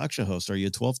talk show host, are you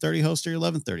a 12:30 host or your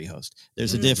 11:30 host?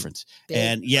 There's a difference.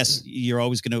 And yes, you're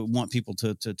always going to want people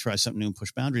to try something new and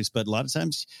push boundaries. But a lot of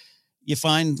times you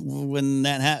find when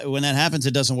that happens,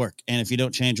 it doesn't work. And if you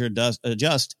don't change or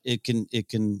adjust, it can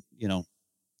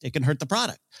hurt the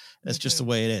product. That's just the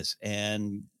way it is.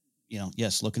 And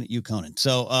yes, looking at you, Conan.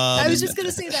 So I was just going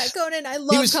to say that, Conan. I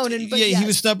love Conan, but he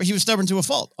was stubborn. He was stubborn to a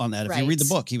fault on that. If you read the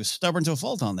book, he was stubborn to a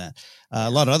fault on that.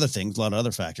 A lot of other things, a lot of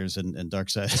other factors, and dark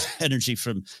side energy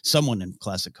from someone in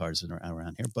classic cars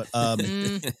around here. But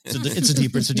it's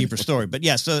a deeper story. But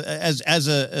yeah, so as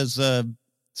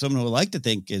someone who I like to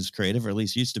think is creative, or at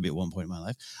least used to be at one point in my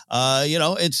life,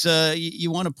 it's you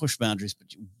want to push boundaries, but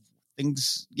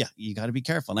you got to be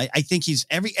careful. And I think he's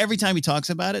every time he talks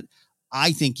about it,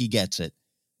 I think he gets it.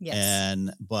 Yes.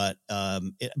 But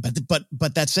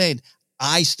that said,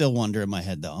 I still wonder in my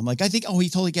head though. I'm like, I think, he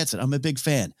totally gets it. I'm a big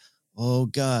fan. Oh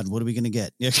God, what are we going to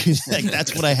get? Like,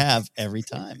 that's what I have every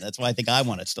time. That's why I think I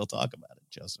want to still talk about it,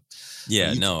 Joseph.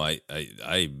 Yeah, no, I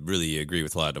really agree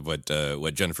with a lot of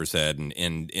what Jennifer said,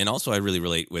 and also I really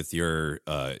relate with your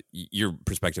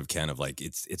perspective, Ken, of like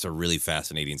it's a really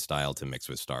fascinating style to mix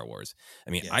with Star Wars.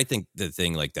 I mean, I think the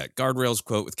thing like that guardrails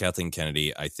quote with Kathleen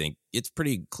Kennedy, I think it's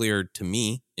pretty clear to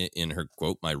me in her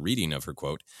quote, my reading of her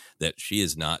quote, that she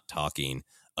is not talking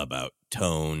about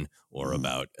tone or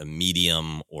about a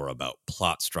medium or about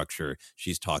plot structure.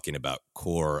 She's talking about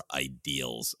core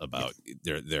ideals, about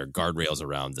their guardrails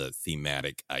around the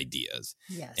thematic ideas.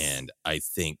 Yes. And I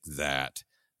think that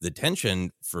the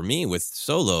tension for me with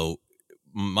Solo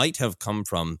might have come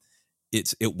from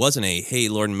it wasn't a, hey,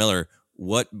 Lord and Miller,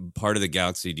 what part of the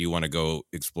galaxy do you want to go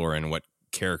explore and what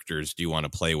characters do you want to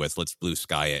play with? Let's blue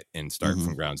sky it and start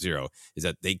from ground zero. Is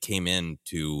that they came in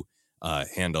to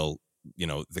handle,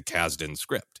 the Kasdan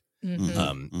script.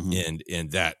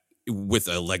 And that with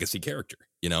a legacy character,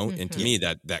 and to me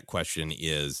that question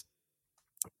is,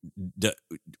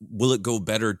 will it go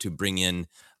better to bring in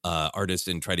artists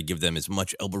and try to give them as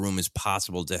much elbow room as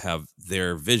possible to have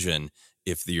their vision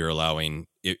if you're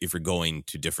going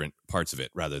to different parts of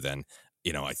it rather than,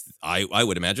 I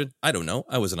would imagine, I don't know,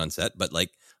 I wasn't on set, but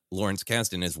like Lawrence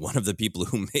Kasdan is one of the people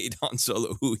who made Han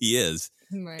Solo who he is.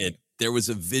 Right. There was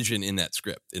a vision in that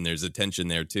script, and there's a tension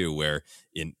there too, where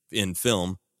in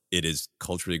film, it is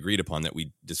culturally agreed upon that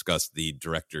we discuss the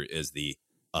director as the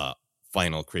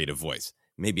final creative voice.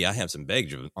 Maybe I have some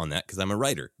baggage on that because I'm a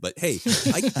writer. But hey,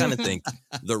 I kind of think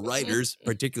the writers,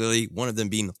 particularly one of them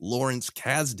being Lawrence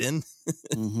Kasdan,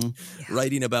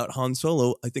 writing about Han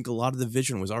Solo, I think a lot of the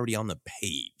vision was already on the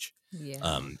page.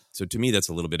 Yeah. So to me, that's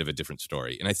a little bit of a different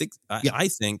story. And I think I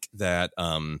think that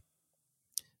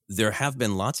there have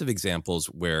been lots of examples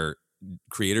where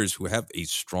creators who have a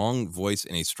strong voice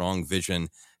and a strong vision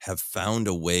have found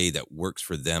a way that works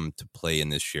for them to play in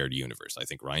this shared universe. I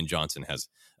think Rian Johnson has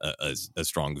a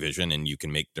strong vision, and you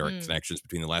can make direct connections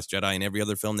between The Last Jedi and every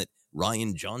other film that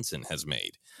Rian Johnson has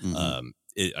made.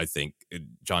 I think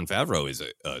Jon Favreau is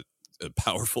a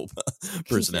powerful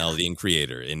personality and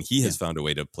creator, and he has found a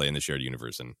way to play in the shared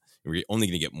universe, and we're only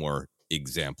going to get more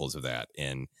examples of that.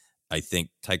 And I think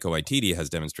Taika Waititi has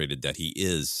demonstrated that he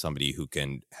is somebody who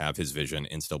can have his vision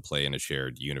and still play in a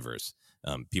shared universe.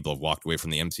 People have walked away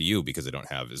from the MCU because they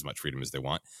don't have as much freedom as they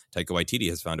want. Taika Waititi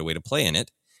has found a way to play in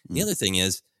it. The other thing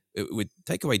is, with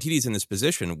Taika Waititi's in this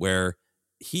position where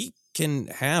he can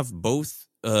have both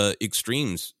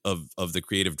extremes of the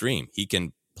creative dream. He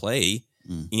can play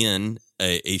in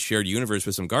a shared universe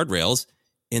with some guardrails,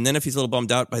 and then if he's a little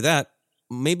bummed out by that,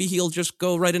 maybe he'll just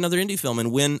go write another indie film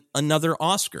and win another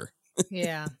Oscar.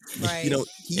 Yeah, right.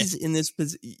 He's in this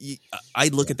position. I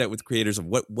look at that with creators of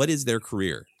what is their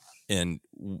career and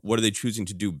what are they choosing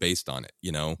to do based on it.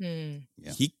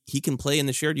 He can play in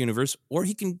the shared universe, or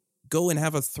he can go and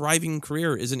have a thriving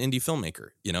career as an indie filmmaker.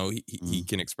 He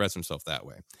can express himself that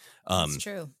way. That's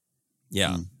true.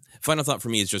 Yeah. Final thought for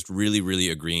me is just really, really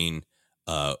agreeing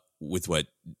with what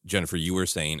Jennifer, you were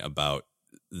saying about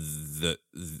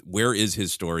where is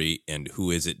his story and who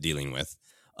is it dealing with?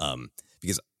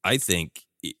 Because I think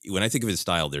when I think of his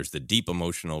style, there's the deep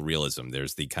emotional realism.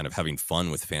 There's the kind of having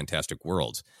fun with fantastic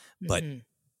worlds. But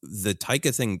the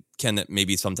Taika thing, Ken, that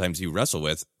maybe sometimes you wrestle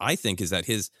with, I think, is that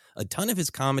a ton of his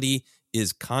comedy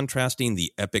is contrasting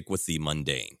the epic with the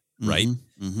mundane, right?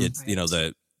 It's,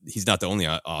 he's not the only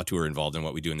auteur involved in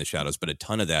What We Do in the Shadows, but a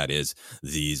ton of that is,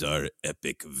 these are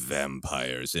epic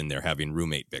vampires and they're having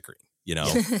roommate bickering.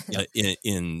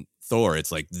 In Thor,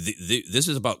 it's like this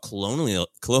is about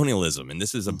colonialism, and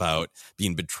this is about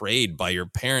being betrayed by your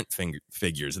parent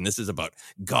figures, and this is about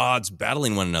gods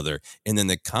battling one another. And then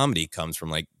the comedy comes from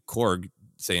like Korg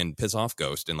saying "piss off,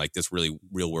 Ghost," and like this really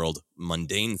real world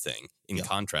mundane thing in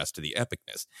contrast to the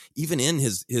epicness. Even in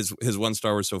his one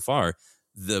Star Wars so far,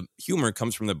 the humor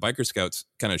comes from the biker scouts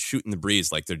kind of shooting the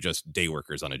breeze like they're just day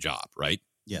workers on a job, right?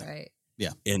 Yeah, right.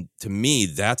 Yeah. And to me,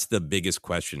 that's the biggest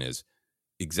question is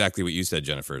exactly what you said,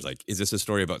 Jennifer. Is like, is this a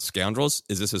story about scoundrels?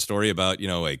 Is this a story about,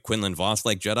 a Quinlan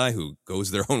Voss-like Jedi who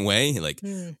goes their own way? Like,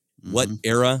 what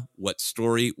era, what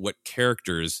story, what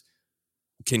characters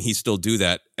can he still do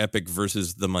that epic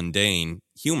versus the mundane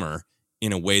humor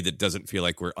in a way that doesn't feel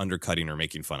like we're undercutting or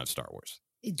making fun of Star Wars?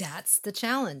 That's the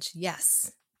challenge.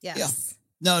 Yes. Yeah.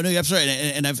 No, you're absolutely right.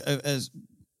 And I've as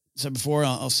said before,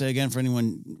 I'll say again for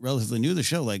anyone relatively new to the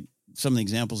show, like, some of the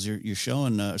examples you're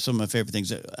showing, some of my favorite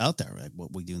things out there, like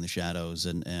What We Do in the Shadows,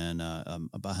 and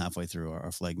about halfway through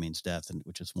our Flag Means Death, and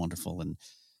which is wonderful, and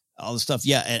all the stuff.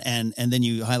 Yeah, and then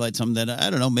you highlight something that I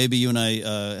don't know, maybe you and I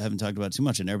haven't talked about too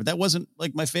much in there, but that wasn't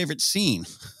like my favorite scene,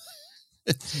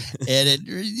 and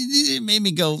it made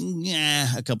me go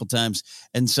a couple times,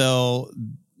 and so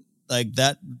like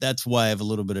that's why I have a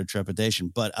little bit of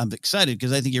trepidation, but I'm excited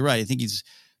because I think you're right. I think it's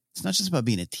not just about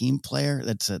being a team player.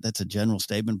 That's a general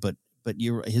statement, but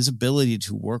his ability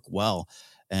to work well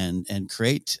and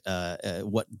create do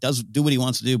what he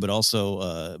wants to do, but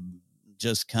also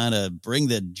just kind of bring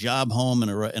the job home in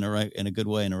a good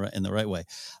way, in the right way.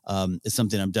 It's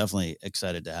something I'm definitely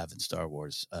excited to have in Star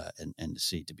Wars and to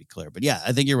see, to be clear. But yeah,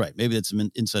 I think you're right. Maybe that's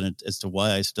some insight as to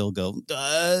why I still go.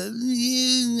 I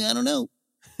don't know.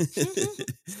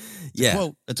 Yeah,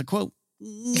 that's a quote.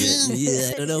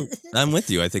 I don't know. I'm with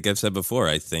you. I think I've said before.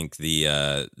 I think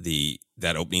that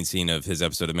opening scene of his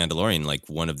episode of Mandalorian, like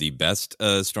one of the best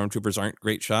stormtroopers aren't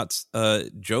great shots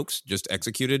jokes, just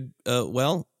executed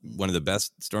well. One of the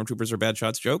best stormtroopers are bad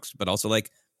shots jokes, but also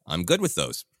like I'm good with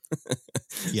those.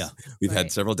 Yeah, we've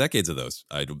had several decades of those.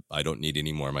 I don't need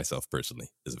any more myself personally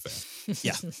as a fan. If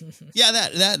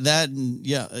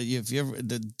you ever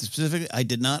specifically, I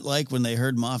did not like when they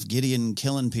heard Moff Gideon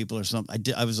killing people or something.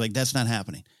 I was like, that's not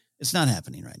happening. It's not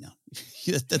happening right now.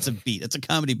 That's a beat. That's a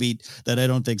comedy beat that I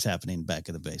don't think's happening back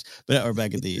at the base, or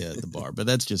back at the bar. But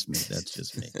that's just me. That's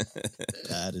just me.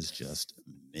 That is just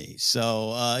me.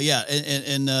 So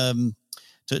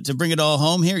To bring it all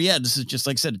home here, this is just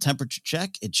like I said, a temperature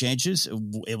check. It changes.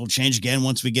 It will change again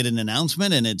once we get an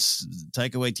announcement, and it's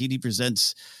Taika Waititi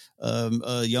presents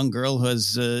a young girl who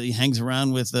hangs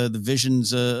around with the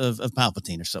visions of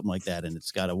Palpatine or something like that, and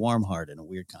it's got a warm heart and a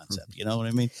weird concept. You know what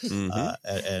I mean?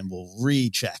 Mm-hmm. And we'll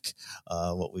recheck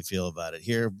what we feel about it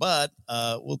here, but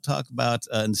we'll talk about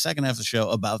in the second half of the show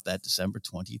about that December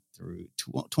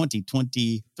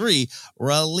 2023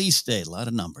 release date. A lot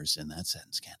of numbers in that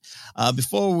sentence, Ken.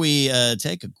 Before we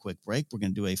take a quick break, we're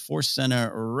going to do a Force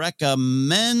Center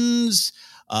recommends.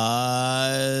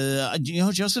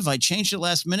 Joseph, I changed it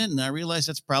last minute, and I realized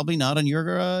that's probably not on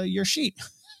your sheet.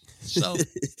 So,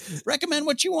 recommend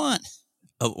what you want.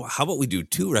 Oh, how about we do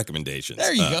two recommendations?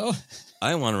 There you go.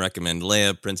 I want to recommend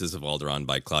Leia, Princess of Alderaan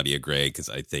by Claudia Gray, because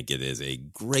I think it is a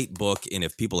great book. And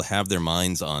if people have their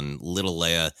minds on little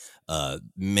Leia,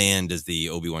 man, does the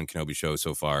Obi-Wan Kenobi show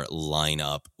so far line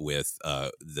up with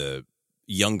the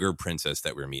younger princess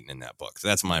that we're meeting in that book. So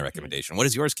that's my recommendation. What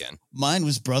is yours, Ken? Mine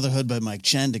was Brotherhood by Mike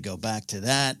Chen, to go back to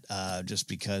that, just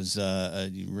because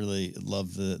you really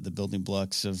love the building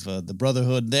blocks of the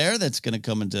Brotherhood there. That's going to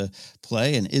come into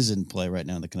play and is in play right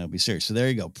now in the Kenobi series. So there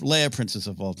you go. Leia, Princess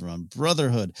of Alderaan,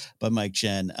 Brotherhood by Mike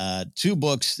Chen. Two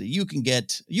books that you can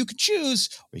choose,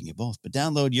 or you can get both, but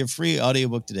download your free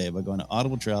audiobook today by going to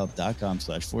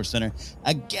audibletrial.com/forcecenter.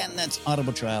 Again, that's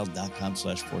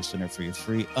audibletrial.com/forcecenter for your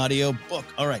free audio book.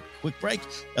 All right, quick break.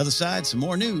 The other side, some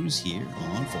more news here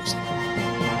on Force Center.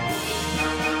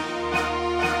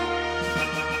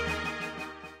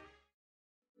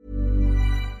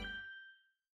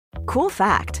 Cool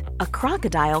fact, a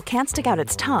crocodile can't stick out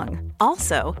its tongue.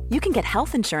 Also, you can get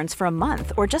health insurance for a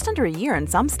month or just under a year in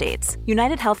some states.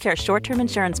 United Healthcare short-term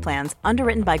insurance plans,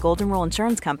 underwritten by Golden Rule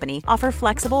Insurance Company, offer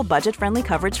flexible, budget-friendly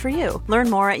coverage for you.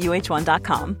 Learn more at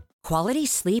uh1.com. Quality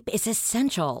sleep is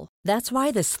essential. That's why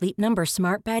the Sleep Number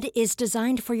Smart Bed is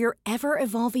designed for your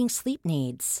ever-evolving sleep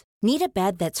needs. Need a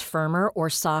bed that's firmer or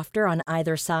softer on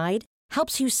either side?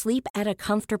 Helps you sleep at a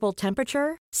comfortable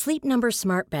temperature? Sleep Number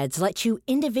Smart Beds let you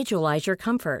individualize your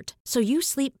comfort, so you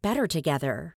sleep better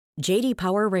together. J.D.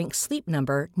 Power ranks Sleep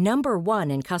Number number 1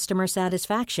 in customer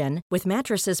satisfaction with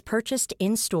mattresses purchased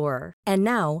in-store. And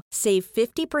now, save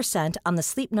 50% on the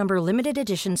Sleep Number Limited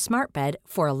Edition Smart Bed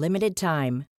for a limited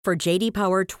time. For J.D.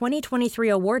 Power 2023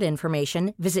 award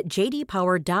information, visit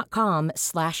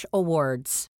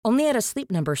jdpower.com/awards. Only at a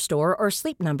Sleep Number store or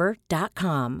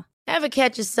sleepnumber.com. Ever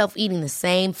catch yourself eating the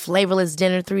same flavorless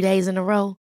dinner 3 days in a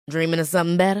row? Dreaming of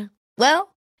something better?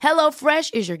 Well,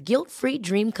 HelloFresh is your guilt-free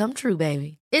dream come true,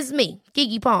 baby. It's me,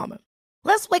 Keke Palmer.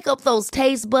 Let's wake up those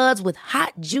taste buds with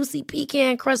hot, juicy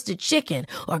pecan-crusted chicken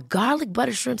or garlic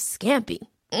butter shrimp scampi.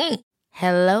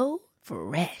 Hello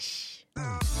Fresh.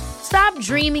 Stop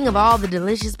dreaming of all the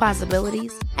delicious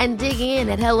possibilities and dig in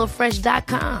at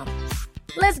HelloFresh.com.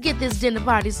 Let's get this dinner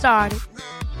party started.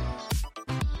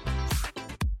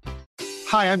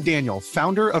 Hi, I'm Daniel,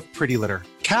 founder of Pretty Litter.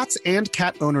 Cats and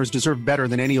cat owners deserve better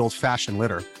than any old-fashioned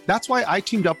litter. That's why I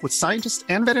teamed up with scientists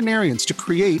and veterinarians to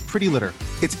create Pretty Litter.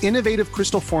 Its innovative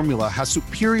crystal formula has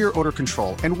superior odor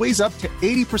control and weighs up to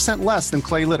 80% less than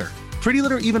clay litter. Pretty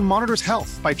Litter even monitors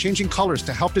health by changing colors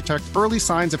to help detect early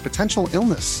signs of potential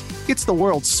illness. It's the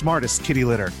world's smartest kitty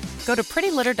litter. Go to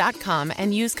prettylitter.com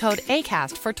and use code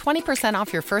ACAST for 20%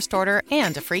 off your first order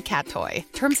and a free cat toy.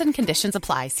 Terms and conditions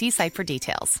apply. See site for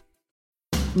details.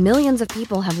 Millions of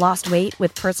people have lost weight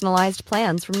with personalized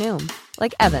plans from Noom.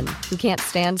 Like Evan, who can't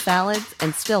stand salads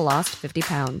and still lost 50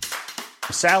 pounds.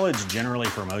 Salads generally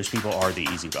for most people are the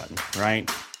easy button,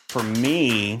 right? For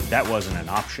me, that wasn't an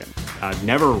option. I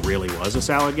never really was a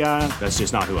salad guy. That's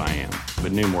just not who I am.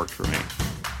 But Noom worked for me.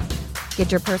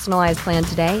 Get your personalized plan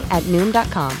today at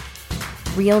Noom.com.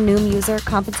 Real Noom user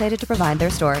compensated to provide their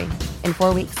story. In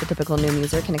 4 weeks, the typical Noom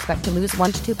user can expect to lose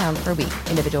 1 to 2 pounds per week.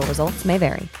 Individual results may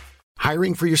vary.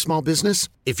 Hiring for your small business?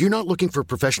 If you're not looking for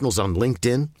professionals on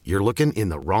LinkedIn, you're looking in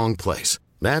the wrong place.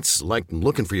 That's like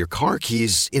looking for your car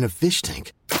keys in a fish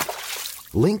tank.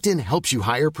 LinkedIn helps you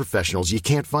hire professionals you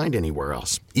can't find anywhere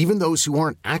else, even those who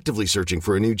aren't actively searching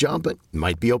for a new job but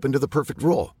might be open to the perfect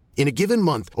role. In a given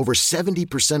month, over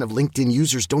 70% of LinkedIn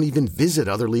users don't even visit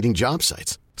other leading job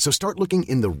sites. So start looking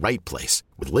in the right place.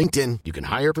 With LinkedIn, you can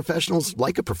hire professionals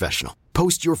like a professional.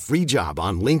 Post your free job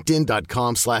on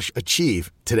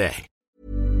linkedin.com/achieve today.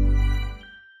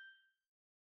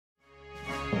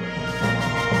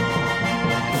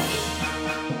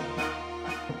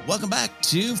 Welcome back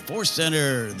to Force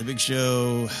Center, the big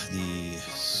show, the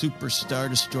superstar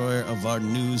destroyer of our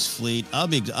news fleet.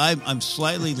 I'm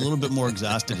slightly a little bit more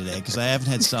exhausted today because I haven't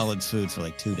had solid food for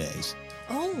like 2 days.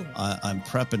 Oh. I'm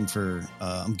prepping for,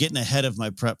 I'm getting ahead of my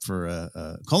prep for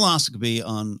a colonoscopy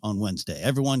on Wednesday.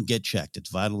 Everyone get checked. It's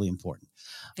vitally important.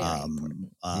 Very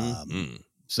important.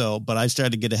 So, but I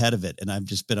started to get ahead of it, and I've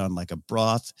just been on like a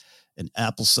broth and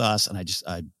applesauce, and I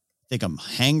think I'm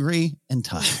hangry and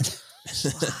tired.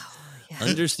 Wow. Yeah.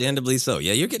 Understandably so.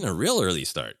 Yeah, you're getting a real early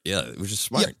start. Yeah, which is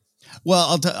smart. Yeah.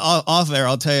 Well, off air,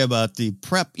 I'll tell you about the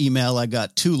prep email I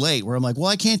got too late where I'm like, well,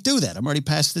 I can't do that. I'm already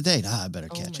past the date. I better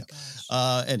catch up.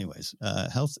 Anyways,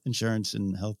 health insurance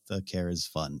and health care is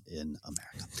fun in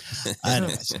America.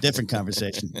 Anyways, different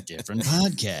conversation, different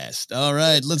podcast. All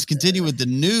right, let's continue with the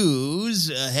news.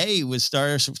 Hey, was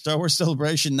Star Wars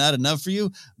Celebration not enough for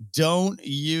you? Don't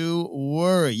you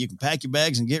worry. You can pack your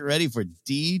bags and get ready for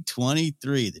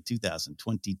D23. The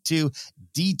 2022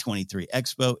 D23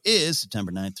 Expo is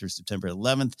September 9th through September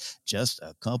 11th, just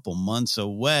a couple months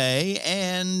away.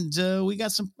 And we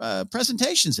got some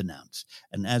presentations announced.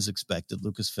 And as expected,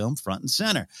 Lucasfilm front and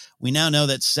center. We now know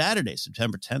that Saturday,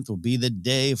 September 10th, will be the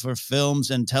day for films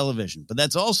and television. But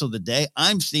that's also the day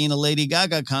I'm seeing a Lady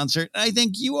Gaga concert. And I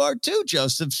think you are too,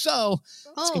 Joseph. So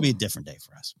it's going to be a different day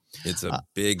for us. It's a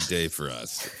big day for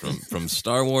us. From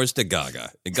Star Wars to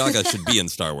Gaga. And Gaga should be in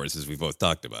Star Wars, as we both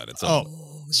talked about it.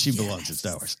 She belongs in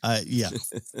Star Wars. Yeah,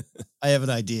 I have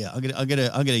an idea. I'm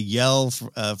gonna yell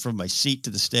from my seat to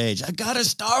the stage. I got a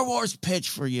Star Wars pitch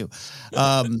for you.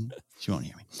 She won't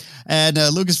hear me. And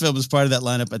Lucasfilm is part of that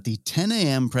lineup at the 10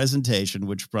 a.m. presentation,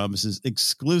 which promises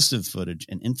exclusive footage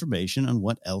and information on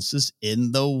what else is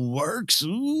in the works.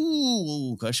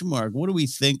 Ooh, question mark. What do we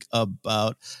think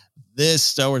about this?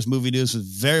 Star Wars movie news was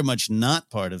very much not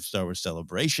part of Star Wars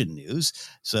Celebration news.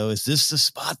 So is this the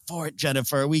spot for it,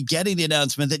 Jennifer? Are we getting the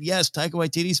announcement that, yes, Taika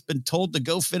Waititi's been told to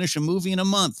go finish a movie in a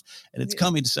month, and it's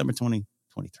coming December 2023?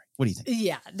 What do you think?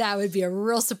 Yeah, that would be a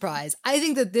real surprise. I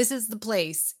think that this is the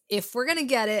place, if we're going to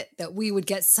get it, that we would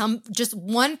get just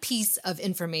one piece of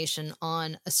information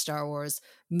on a Star Wars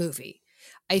movie.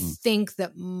 I think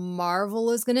that Marvel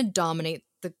is going to dominate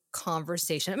the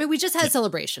conversation. I mean, we just had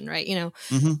Celebration, right?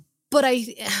 But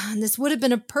this would have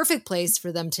been a perfect place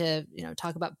for them to,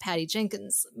 talk about Patty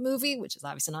Jenkins' movie, which is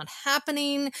obviously not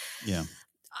happening. Yeah.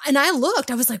 And I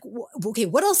looked, I was like, okay,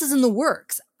 what else is in the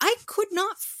works? I could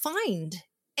not find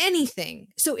anything.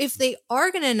 So if they are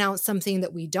going to announce something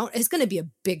that we don't, it's going to be a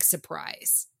big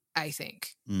surprise, I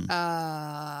think.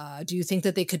 Do you think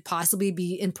that they could possibly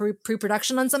be in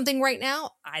pre-production on something right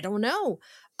now? I don't know.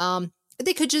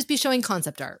 They could just be showing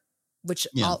concept art, which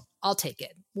I'll take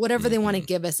it. Whatever they want to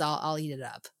give us, I'll eat it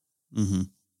up.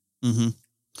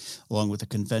 Along with the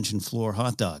convention floor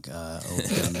hot dog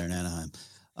over down there in Anaheim.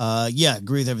 Yeah,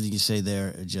 agree with everything you say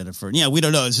there, Jennifer. Yeah, we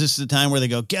don't know. Is this the time where they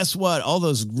go, guess what? All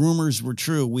those rumors were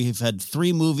true. We've had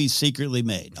 3 movies secretly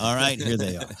made. All right, here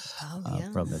they are.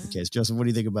 Probably not the case. Joseph, what do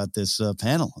you think about this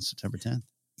panel on September 10th?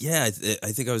 Yeah,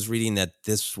 I think I was reading that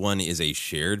this one is a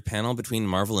shared panel between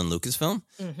Marvel and Lucasfilm,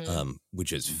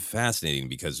 which is fascinating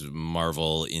because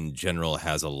Marvel in general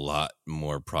has a lot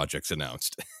more projects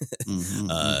announced.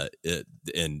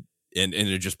 And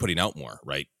they're just putting out more,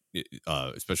 right?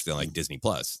 Especially on like Disney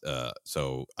Plus.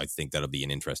 So I think that'll be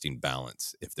an interesting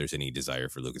balance if there's any desire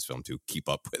for Lucasfilm to keep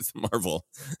up with Marvel,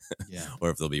 or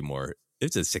if there'll be more.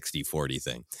 It's a 60-40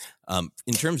 thing.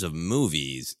 In terms of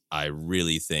movies, I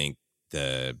really think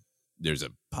there's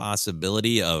a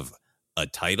possibility of a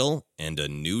title and a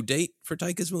new date for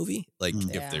Taika's movie. Like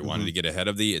if they wanted to get ahead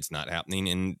of it's not happening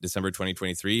in December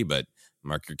 2023, but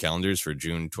mark your calendars for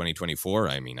June 2024.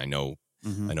 I mean, I know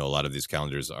a lot of these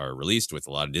calendars are released with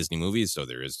a lot of Disney movies, so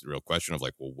there is the real question of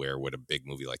like, well, where would a big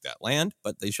movie like that land?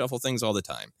 But they shuffle things all the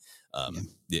time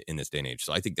in this day and age.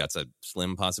 So I think that's a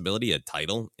slim possibility, a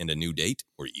title and a new date,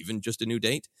 or even just a new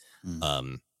date.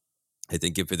 I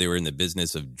think if they were in the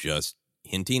business of just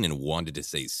hinting and wanted to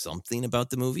say something about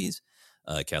the movies,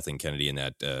 Kathleen Kennedy in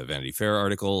that Vanity Fair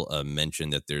article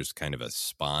mentioned that there's kind of a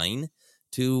spine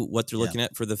to what they're looking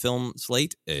at for the film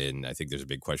slate. And I think there's a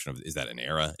big question of, is that an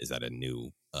era? Is that a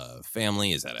new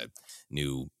family? Is that a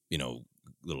new,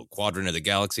 little quadrant of the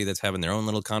galaxy that's having their own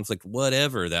little conflict,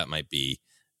 whatever that might be.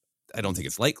 I don't think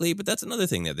it's likely, but that's another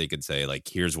thing that they could say, like,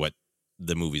 here's what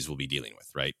the movies will be dealing with,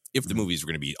 right? If the movies are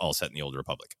going to be all set in the Old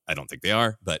Republic. I don't think they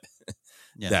are, but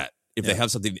that if they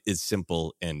have something as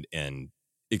simple and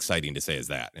exciting to say as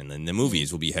that, and then the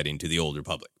movies will be heading to the Old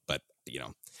Republic. But,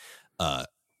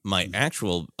 my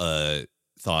actual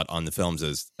thought on the films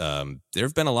is there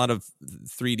have been a lot of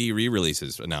 3D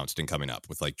re-releases announced and coming up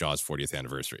with like Jaws 40th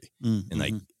anniversary. And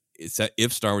like, it's that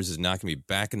if Star Wars is not going to be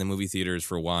back in the movie theaters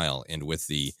for a while, and with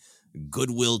the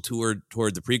goodwill toward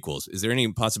the prequels, is there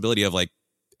any possibility of like,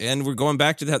 and we're going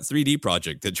back to that 3D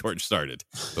project that George started,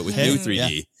 but with new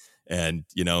 3D, and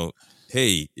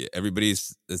hey,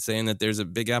 everybody's saying that there's a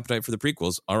big appetite for the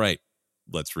prequels. All right,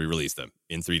 let's re-release them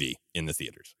in 3D in the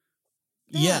theaters.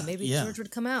 Maybe George would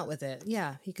come out with it.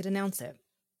 Yeah, he could announce it.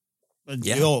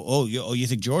 You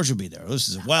think George will be there? This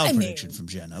is a wild prediction from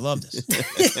Jen. I love this.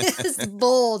 It's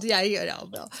bold. Yeah,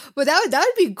 but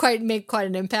that would be make quite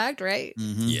an impact, right?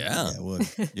 Yeah, it would.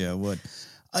 Yeah, it would.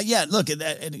 Look at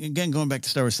that. And again, going back to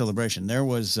Star Wars Celebration, there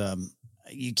was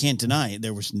you can't deny it.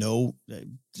 There was no.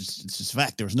 It's just a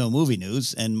fact. There was no movie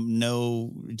news, and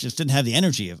it just didn't have the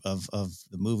energy of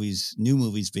the movies, new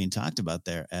movies being talked about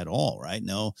there at all. Right?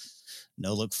 No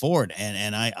look forward.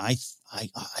 And I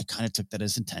kind of took that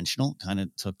as intentional, kind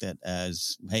of took that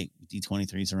as, hey,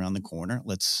 D23 is around the corner.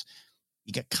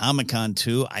 You got Comic-Con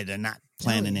too. They're not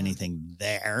planning anything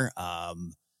there.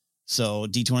 So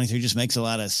D23 just makes a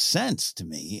lot of sense to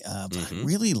me. But I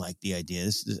really like the idea.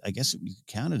 I guess you could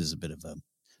count it as a bit of a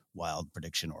wild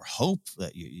prediction or hope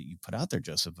that you put out there,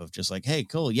 Joseph, of just like, hey,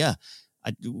 cool. Yeah.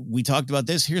 We talked about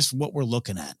this. Here's what we're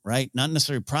looking at, right? Not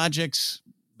necessarily projects,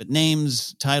 but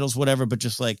names, titles, whatever, but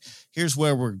just like, here's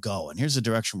where we're going. Here's the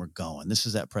direction we're going. This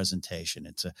is that presentation.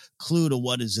 It's a clue to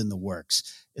what is in the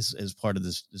works as part of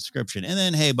this description. And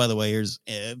then, hey, by the way, here's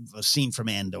a scene from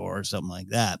Andor or something like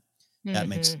that. That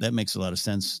makes a lot of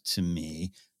sense to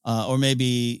me. Or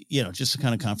maybe, just a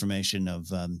kind of confirmation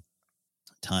of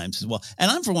times as well.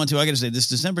 And I'm for one too, I got to say this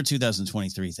December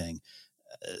 2023 thing,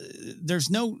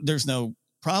 there's no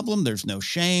problem. There's no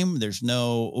shame. There's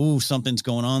no, something's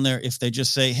going on there. If they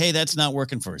just say, hey, that's not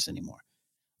working for us anymore.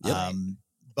 Yep.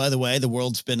 By the way, the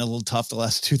world's been a little tough the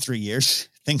last 2-3 years.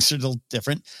 Things are a little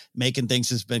different. Making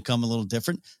things has become a little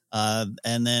different.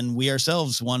 And then we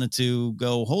ourselves wanted to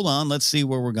go, hold on, let's see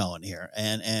where we're going here.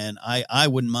 And I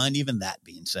wouldn't mind even that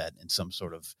being said in some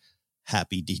sort of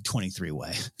happy D23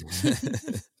 way.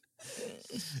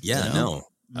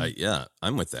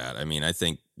 I'm with that. I mean, I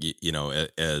think,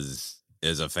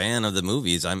 as a fan of the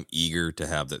movies, I'm eager to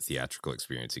have that theatrical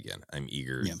experience again. I'm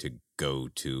eager to go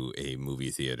to a movie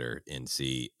theater and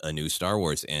see a new Star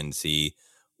Wars and see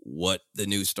what the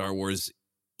new Star Wars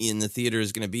in the theater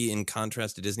is going to be in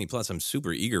contrast to Disney Plus. I'm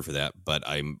super eager for that, but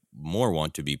I more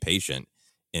want to be patient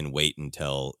and wait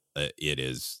until it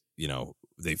is,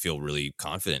 they feel really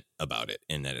confident about it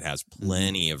and that it has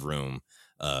plenty of room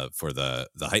for the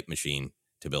hype machine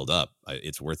to build up.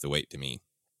 It's worth the wait to me.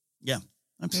 Yeah,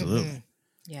 absolutely.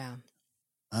 Yeah,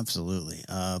 absolutely.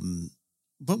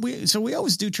 But we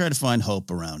always do try to find hope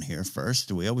around here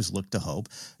first. We always look to hope.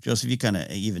 Joseph, you kind of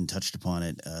even touched upon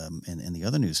it in the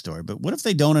other news story. But what if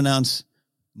they don't announce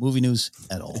movie news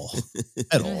at all?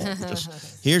 At all.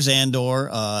 Just, here's Andor.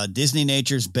 Disney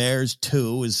Nature's Bears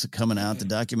 2 is coming out, the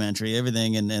documentary,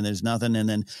 everything, and there's nothing. And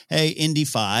then, hey, Indy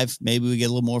 5. Maybe we get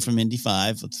a little more from Indy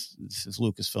 5. This is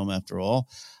Lucasfilm after all.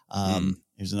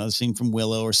 Here's another scene from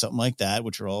Willow or something like that,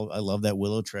 which I love that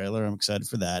Willow trailer. I'm excited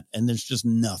for that. And there's just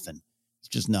nothing. It's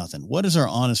just nothing. What is our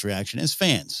honest reaction as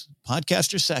fans?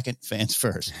 Podcasters second, fans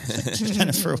first.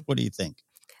 Jennifer, what do you think?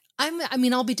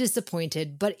 I'll be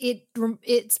disappointed, but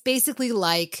it's basically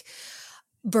like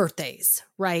birthdays,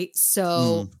 right?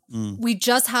 So we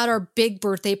just had our big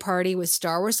birthday party with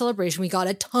Star Wars Celebration. We got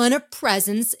a ton of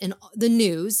presents in the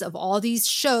news of all these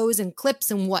shows and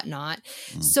clips and whatnot.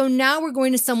 So now we're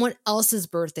going to someone else's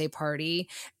birthday party,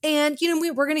 and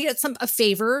we're going to get a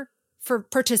favor for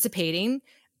participating.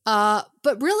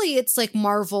 But really it's like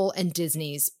Marvel and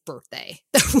Disney's birthday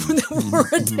that we're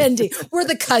attending. We're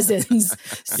the cousins.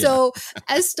 So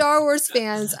as Star Wars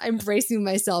fans, I'm bracing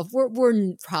myself.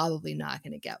 We're probably not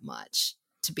going to get much,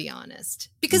 to be honest,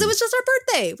 because it was just our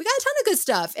birthday. We got a ton of good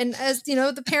stuff. And as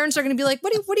the parents are going to be like,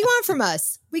 what do you want from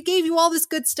us? We gave you all this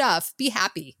good stuff. Be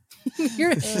happy.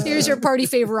 Here's your party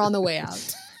favor on the way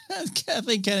out.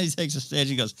 Kathleen Kennedy takes the stage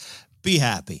and goes, be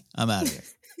happy. I'm out of here.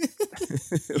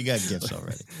 You got gifts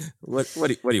already. What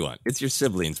do you want? It's your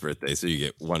sibling's birthday, so you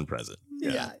get one present.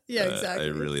 Yeah, exactly. I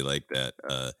really like that.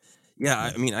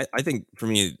 I think for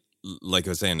me, like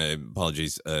I was saying,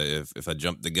 apologies if I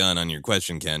jumped the gun on your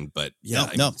question, Ken. But yeah,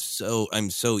 I'm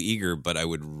so eager, but I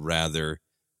would rather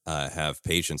have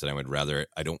patience, and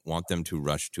I don't want them to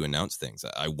rush to announce things.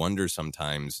 I wonder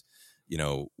sometimes,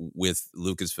 with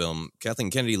Lucasfilm,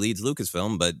 Kathleen Kennedy leads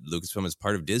Lucasfilm, but Lucasfilm is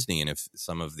part of Disney, and if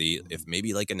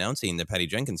maybe like announcing the Patty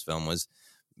Jenkins film was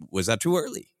that too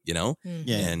early,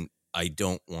 and I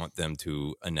don't want them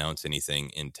to announce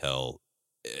anything until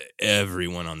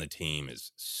everyone on the team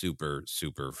is super,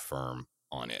 super firm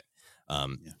on it.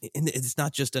 And it's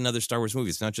not just another Star Wars movie.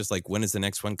 It's not just like, when is the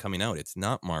next one coming out? It's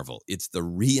not Marvel. It's the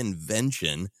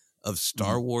reinvention of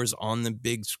Star Wars on the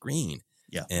big screen.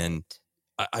 Yeah. And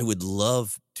I would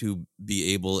love to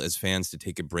be able, as fans, to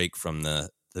take a break from the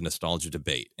nostalgia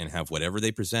debate and have whatever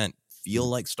they present feel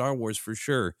like Star Wars for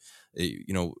sure.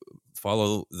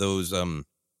 Follow those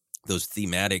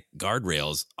thematic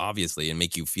guardrails, obviously, and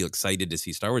make you feel excited to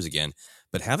see Star Wars again,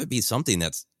 but have it be something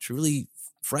that's truly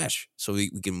fresh so we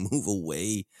can move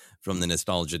away from the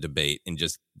nostalgia debate and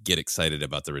just get excited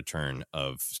about the return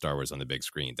of Star Wars on the big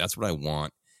screen. That's what I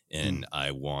want, and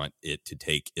I want it to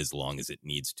take as long as it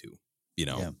needs to,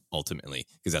 ultimately,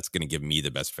 because that's going to give me the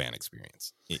best fan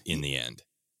experience in the end.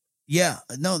 Yeah,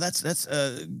 no, that's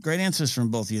great answers from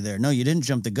both of you there. No, you didn't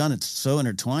jump the gun. It's so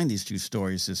intertwined, these two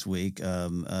stories this week. I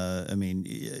mean,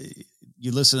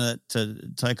 you listen to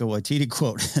Taika Waititi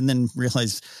quote and then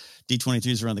realize D23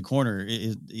 is around the corner.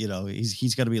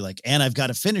 He's got to be like, and I've got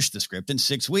to finish the script in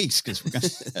 6 weeks because we're going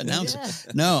to announce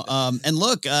it. No, and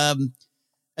look,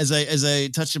 as I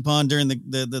touched upon during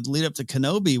the lead up to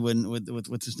Kenobi, when with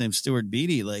what's his name, Stuart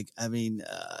Beattie,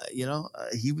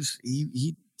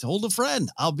 he told a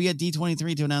friend, I'll be at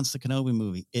D23 to announce the Kenobi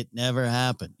movie. It never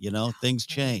happened. Things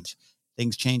change,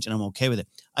 and I'm okay with it.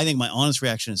 I think my honest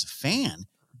reaction as a fan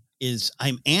is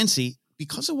I'm antsy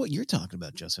because of what you're talking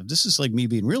about, Joseph. This is like me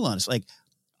being real honest. Like,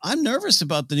 I'm nervous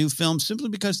about the new film simply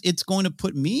because it's going to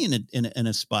put me in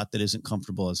a spot that isn't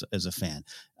comfortable as a fan.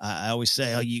 I always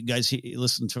say, you guys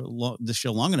listen to the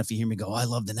show long enough, you hear me go, I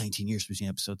love the 19 years between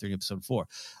episode 3 and episode 4.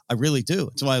 I really do.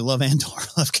 That's why I love Andor. I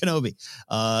love Kenobi.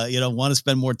 Want to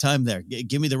spend more time there.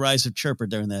 Give me the Rise of Chirper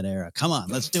during that era. Come on,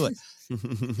 let's do it.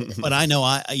 But I know,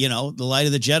 The Light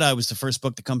of the Jedi was the first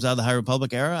book that comes out of the High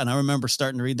Republic era. And I remember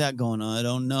starting to read that going, I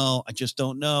don't know. I just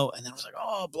don't know. And then I was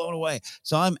like, blown away.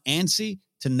 So I'm antsy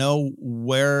to know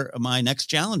where my next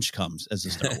challenge comes as a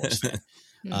Star Wars fan,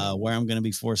 where I'm going to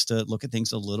be forced to look at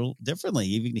things a little differently,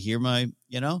 even to hear my,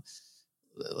 that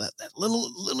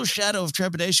little shadow of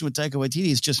trepidation with Taika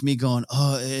Waititi is just me going,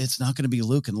 it's not going to be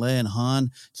Luke and Leia and Han.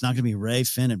 It's not going to be Rey,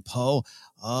 Finn, and Poe.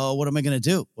 Oh, what am I going to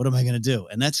do? What am I going to do?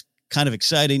 And that's kind of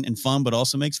exciting and fun, but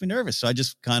also makes me nervous. So I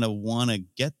just kind of want to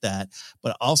get that.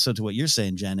 But also to what you're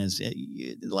saying, Jen, is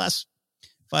the last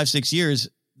 5-6 years,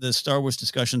 the Star Wars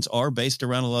discussions are based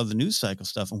around a lot of the news cycle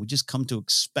stuff, and we just come to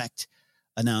expect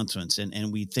announcements,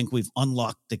 and we think we've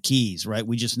unlocked the keys, right?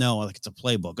 We just know, like, it's a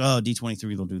playbook. Oh,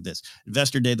 D23, they'll do this.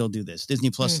 Investor Day, they'll do this. Disney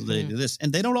Plus, they do this.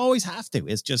 And they don't always have to.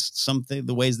 It's just something,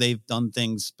 the ways they've done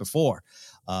things before.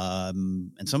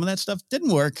 And some of that stuff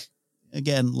didn't work.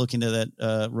 Again, looking at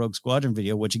that Rogue Squadron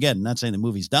video, which, again, not saying the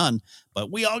movie's done, but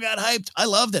we all got hyped. I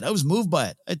loved it. I was moved by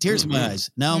it. I had tears in my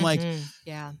eyes. Now I'm like,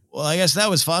 well, I guess that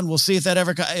was fun. We'll see if that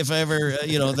ever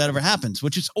that ever happens,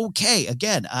 which is okay.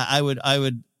 Again, I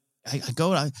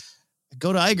go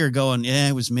to Iger going, yeah,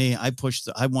 it was me. I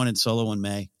wanted Solo in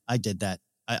May. I did that.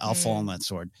 I'll fall on that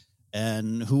sword.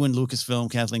 And who in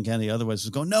Lucasfilm, Kathleen Kennedy, otherwise was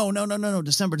going, no,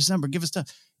 December, give us time.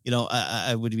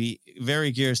 I would be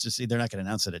very curious to see. They're not going to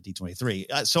announce it at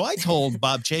D23. So I told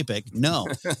Bob Chapek, no,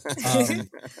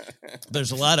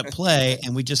 there's a lot at play,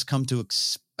 and we just come to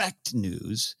expect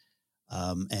news,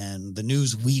 and the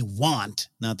news we want,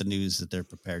 not the news that they're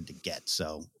prepared to get.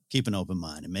 So keep an open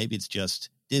mind, and maybe it's just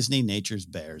Disney, nature's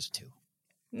bears too.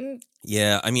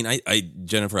 Yeah, I mean,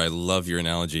 Jennifer, I love your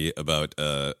analogy about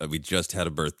we just had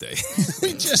a birthday.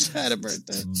 We just had a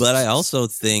birthday. But I also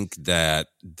think that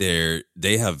they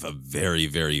have a very,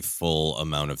 very full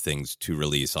amount of things to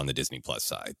release on the Disney Plus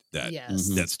side that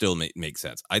still makes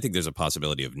sense. I think there's a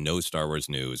possibility of no Star Wars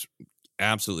news,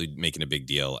 absolutely making a big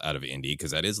deal out of Indy,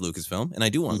 because that is Lucasfilm, and I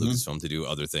do want Lucasfilm to do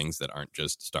other things that aren't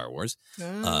just Star Wars.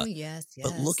 Yes.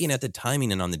 But looking at the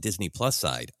timing and on the Disney Plus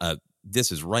side,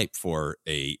 this is ripe for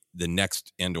the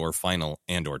next final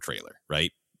Andor trailer,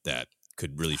 right? That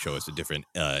could really show us a different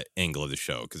angle of the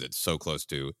show because it's so close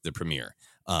to the premiere.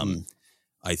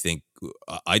 I think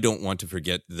I don't want to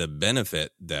forget the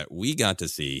benefit that we got to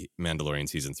see Mandalorian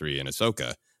season 3 and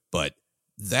Ahsoka, but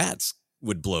that's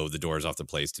would blow the doors off the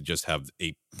place to just have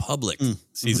a public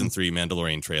season 3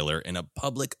 Mandalorian trailer and a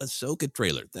public Ahsoka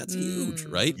trailer. That's huge,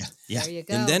 right? Yeah. There you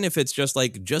go. And then if it's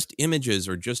just images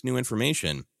or just new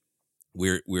information,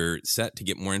 we're set to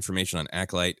get more information on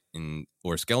Acolyte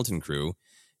or Skeleton Crew,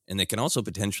 and they can also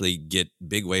potentially get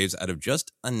big waves out of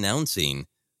just announcing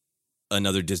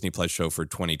another Disney Plus show for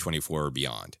 2024 or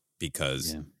beyond,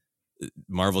 because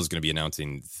Marvel is going to be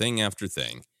announcing thing after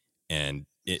thing. And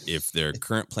if their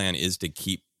current plan is to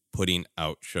keep putting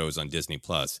out shows on Disney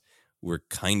Plus, we're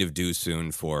kind of due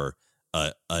soon for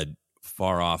a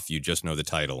far off, you just know the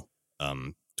title,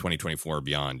 2024 or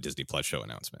beyond Disney Plus show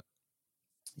announcement.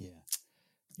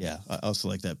 Yeah, I also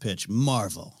like that pitch.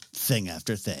 Marvel, thing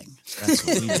after thing. That's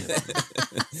what we do.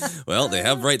 Well, they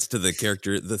have rights to the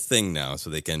character, the Thing, now, so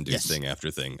they can do thing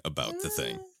after thing about the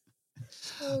Thing.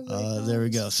 There we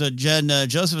go. So, Jen,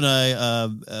 Joseph and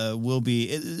I will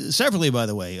be separately, by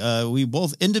the way. We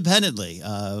both independently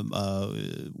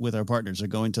with our partners are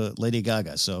going to Lady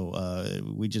Gaga. So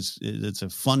it's a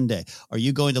fun day. Are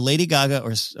you going to Lady Gaga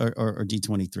or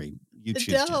D23? You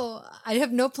choose. No, I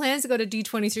have no plans to go to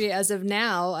D23 as of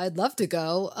now. I'd love to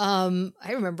go.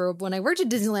 I remember when I worked at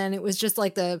Disneyland, it was just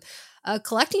like the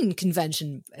collecting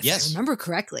convention, if I remember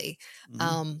correctly,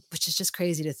 which is just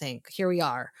crazy to think. Here we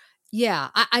are. Yeah,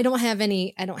 I don't have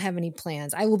any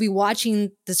plans. I will be watching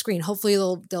the screen. Hopefully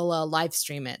they'll live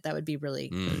stream it. That would be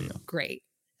really great.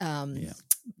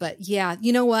 But yeah,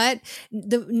 you know what?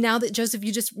 Now that Joseph,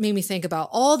 you just made me think about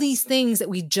all these things that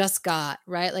we just got,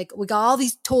 right? Like we got all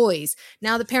these toys.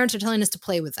 Now the parents are telling us to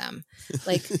play with them.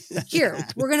 Like, here,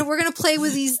 we're gonna play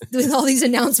with all these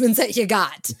announcements that you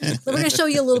got. We're gonna show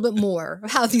you a little bit more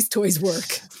of how these toys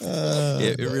work.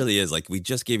 It really is. Like, we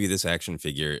just gave you this action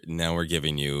figure. Now we're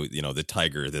giving you, the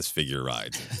tiger this figure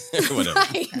ride. Whatever.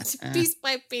 Right. Piece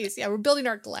by piece. Yeah, we're building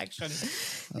our collection.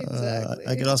 Exactly.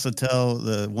 I could also tell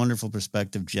the wonderful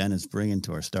perspective Jen is bringing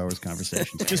to our Star Wars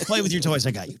conversations. Just play with your toys.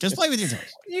 I got you. Just play with your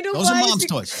toys. You know, those are mom's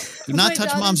toys. Do not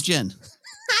touch mom's Jen.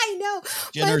 I know.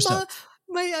 Jen herself.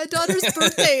 My daughter's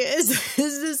birthday is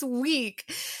this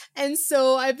week. And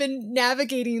so I've been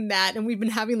navigating that, and we've been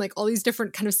having like all these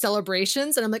different kind of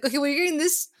celebrations. And I'm like, okay, well, you're getting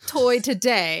this toy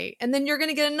today, and then you're going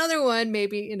to get another one,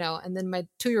 maybe, and then my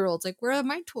 2-year-old's like, where are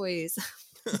my toys?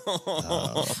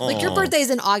 Like, your birthday's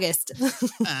in August.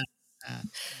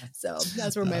 So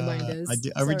that's where my mind is. I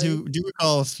do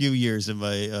recall a few years in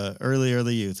my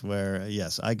early youth where,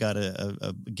 yes, I got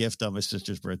a gift on my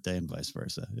sister's birthday and vice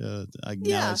versa. Now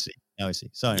I see.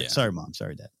 Sorry, Mom.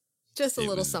 Sorry, Dad. Just a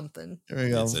little something. There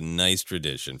we go. It's a nice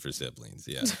tradition for siblings.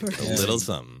 Yeah, a little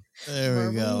something. There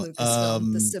we go.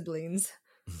 The siblings.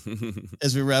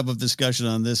 As we wrap up discussion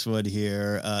on this one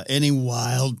here, any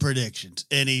wild predictions?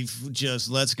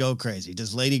 Let's go crazy.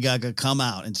 Does Lady Gaga come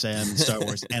out and say, I'm in Star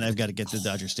Wars and I've got to get to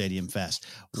Dodger Stadium fast?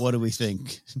 What do we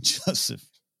think, Joseph?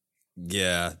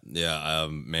 Yeah,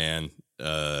 man.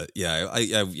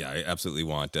 I absolutely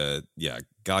want.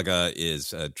 Gaga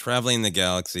is traveling the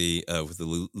galaxy with the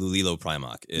Lulilo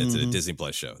Primarch. It's a Disney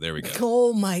Plus show. There we go.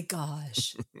 Oh my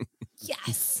gosh!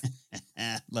 Yes,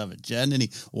 love it, Jen.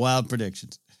 Any wild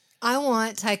predictions? I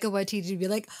want Taika Waititi to be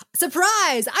like,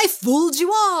 surprise! I fooled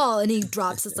you all, and he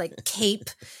drops this like cape,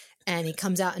 and he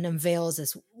comes out and unveils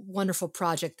this wonderful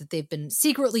project that they've been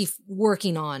secretly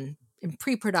working on in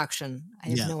pre-production. I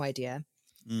have no idea.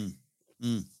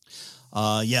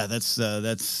 That's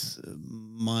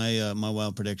my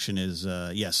wild prediction is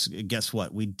yes. Guess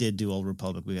what? We did do Old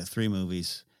Republic. We got 3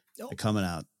 movies coming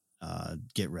out.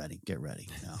 Get ready.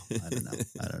 No, I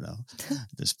don't know.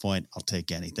 At this point, I'll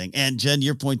take anything. And Jen,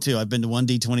 your point too. I've been to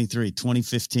 1D23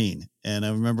 2015, and I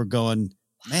remember going,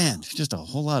 man, there's just a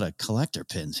whole lot of collector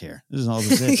pins here. This is all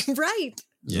this is. Right.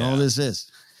 This is all this is.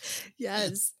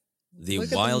 Yes. The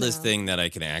wildest thing that I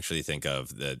can actually think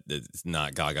of that's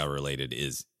not Gaga related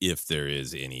is if there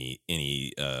is any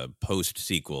post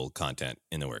sequel content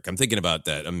in the work. I'm thinking about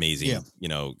that amazing,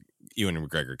 Ewan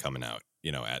McGregor coming out,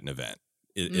 at an event.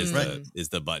 Is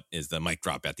the mic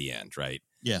drop at the end, right?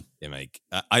 Yeah. And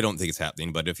I don't think it's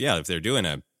happening, but if they're doing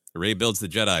a Ray Builds the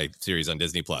Jedi series on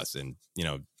Disney Plus, and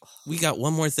we got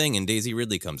one more thing and Daisy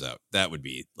Ridley comes out, that would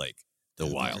be like the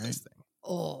wildest thing.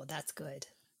 Oh, that's good.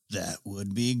 That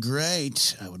would be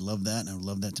great. I would love that, and I would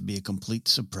love that to be a complete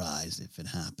surprise if it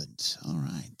happened. All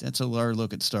right. That's our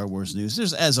look at Star Wars news.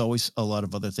 There's, as always, a lot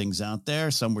of other things out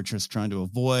there. Some we're just trying to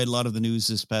avoid. A lot of the news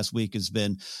this past week has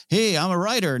been, hey, I'm a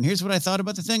writer, and here's what I thought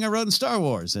about the thing I wrote in Star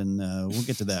Wars. And we'll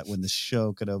get to that when the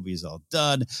show Kenobi is all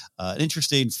done.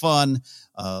 Interesting, fun,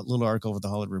 little article with the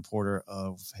Hollywood Reporter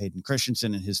of Hayden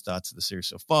Christensen and his thoughts of the series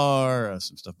so far.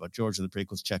 Some stuff about George and the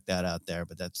prequels. Check that out there.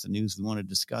 But that's the news we want to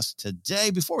discuss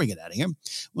today. Before we we get out of here, we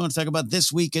want to talk about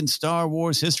this week in Star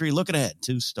Wars history, looking ahead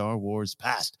to Star Wars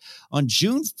past. On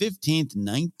June 15th,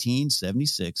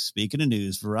 1976, speaking of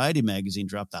news, Variety magazine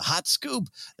dropped the hot scoop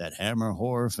that Hammer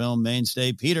horror film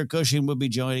mainstay Peter Cushing would be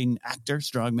joining actor,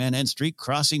 strongman, and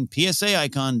street-crossing PSA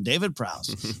icon David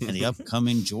Prowse in the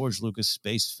upcoming George Lucas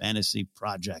space fantasy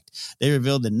project. They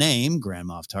revealed the name, Grand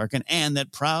Moff Tarkin, and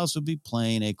that Prowse would be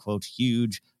playing a, quote,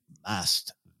 huge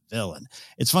masked villain.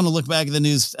 It's fun to look back at the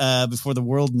news before the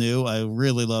world knew. I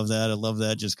really love that. I love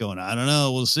that. Just going, I don't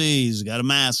know. We'll see. He's got a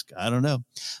mask. I don't know.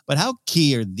 But how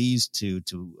key are these two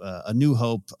to A New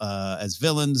Hope as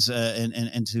villains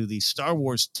and to the Star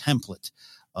Wars template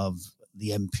of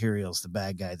the Imperials, the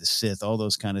bad guy, the Sith, all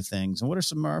those kind of things? And what are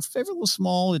some of our favorite little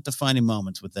small defining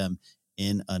moments with them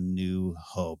in A New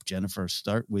Hope? Jennifer,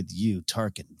 start with you.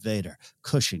 Tarkin, Vader,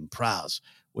 Cushing, Prowse.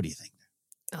 What do you think?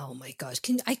 Oh my gosh.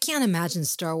 I can't imagine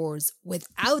Star Wars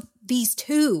without these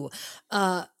two.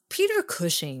 Peter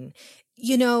Cushing,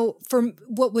 for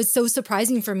what was so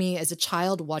surprising for me as a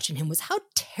child watching him was how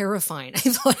terrifying I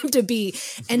thought him to be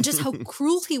and just how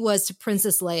cruel he was to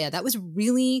Princess Leia. That was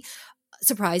really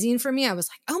surprising for me. I was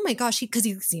like, oh my gosh, because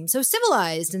he seems so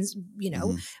civilized and,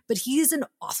 but he is an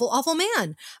awful, awful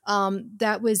man.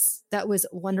 That was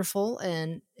wonderful.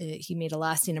 And he made a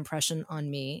lasting impression on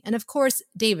me. And of course,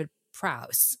 David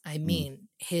Prowse. I mean,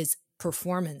 his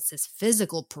performance, his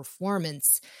physical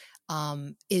performance,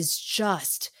 is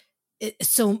just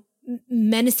so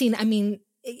menacing. I mean,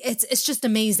 it's just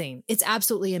amazing. It's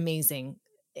absolutely amazing.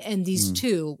 And these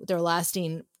two, their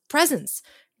lasting presence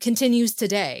continues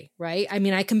today, right? I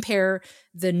mean, I compare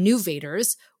the new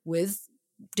Vaders with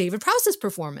David Prowse's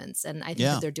performance, and I think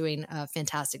that they're doing a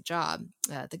fantastic job.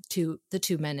 The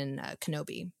two men in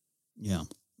Kenobi. Yeah.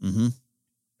 Mm-hmm.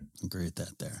 Agree with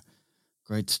that there.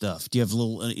 Great stuff. Do you have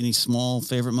any small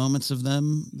favorite moments of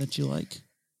them that you like?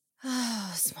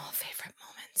 Oh, small favorite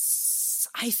moments.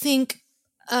 I think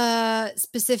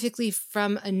specifically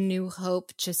from A New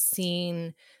Hope, just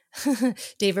seeing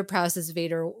David Prowse's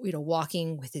Vader,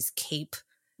 walking with his cape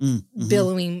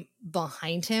billowing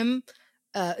behind him.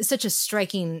 Such a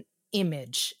striking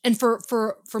image. And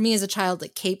for me as a child,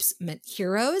 like capes meant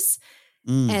heroes.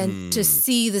 And to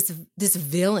see this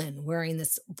villain wearing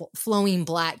this flowing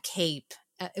black cape,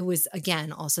 it was,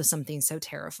 again, also something so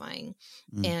terrifying.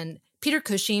 And Peter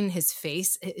Cushing, his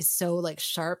face is so like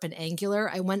sharp and angular.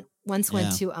 I once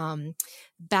went to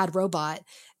Bad Robot,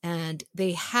 and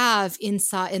they have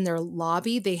inside in their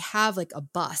lobby, they have like a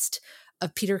bust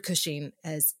of Peter Cushing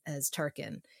as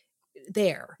Tarkin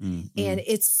there. And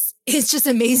it's just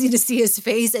amazing to see his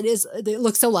face. It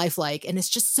looks so lifelike, and it's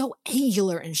just so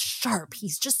angular and sharp.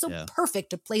 He's just so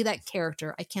perfect to play that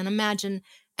character. I can't imagine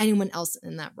anyone else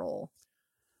in that role.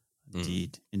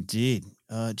 Indeed.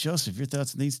 Joseph, your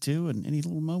thoughts on these two and any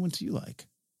little moments you like?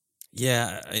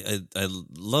 Yeah, I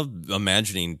love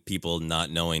imagining people not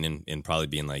knowing and probably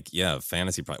being like,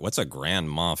 fantasy. What's a Grand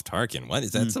Moff Tarkin? What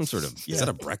is that? Some sort of is that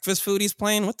a breakfast food he's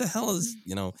playing? What the hell is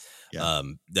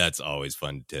that's always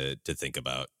fun to think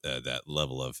about, that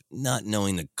level of not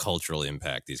knowing the cultural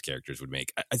impact these characters would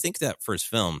make. I think that first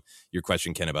film, your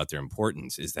question, Ken, about their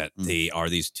importance is that they are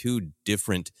these two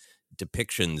different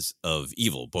depictions of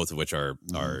evil, both of which are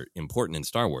important in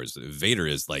Star Wars. Vader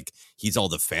is like, he's all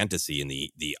the fantasy in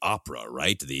the opera,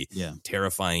 right? The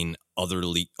terrifying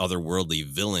otherworldly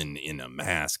villain in a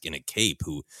mask, in a cape,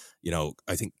 who,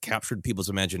 I think captured people's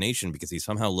imagination because he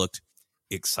somehow looked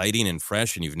exciting and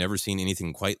fresh, and you've never seen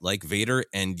anything quite like Vader,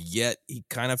 and yet he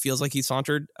kind of feels like he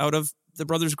sauntered out of the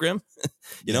Brothers Grimm.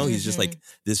 He's just like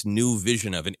this new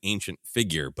vision of an ancient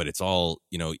figure, but it's all,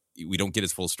 we don't get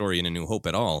his full story in A New Hope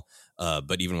at all.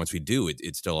 But even once we do,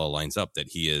 it still all lines up that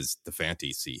he is the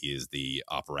fantasy, he is the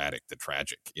operatic, the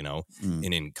tragic,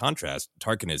 And in contrast,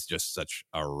 Tarkin is just such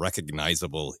a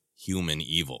recognizable human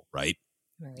evil, right?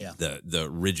 Yeah. The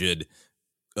rigid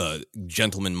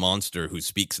gentleman monster who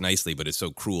speaks nicely but is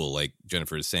so cruel, like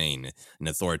Jennifer is saying, an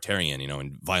authoritarian,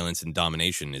 and violence and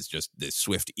domination is just the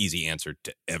swift, easy answer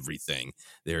to everything.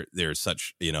 They're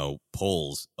such,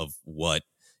 poles of what,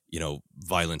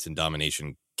 violence and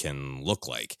domination can look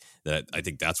like, that I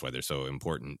think that's why they're so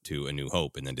important to A New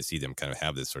Hope. And then to see them kind of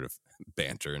have this sort of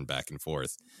banter and back and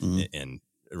forth and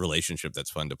a relationship that's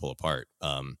fun to pull apart.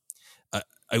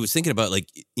 I was thinking about like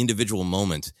individual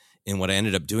moments. And what I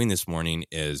ended up doing this morning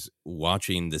is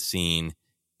watching the scene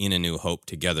in A New Hope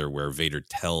together where Vader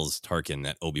tells Tarkin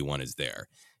that Obi-Wan is there.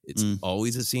 It's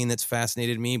always a scene that's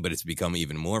fascinated me, but it's become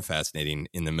even more fascinating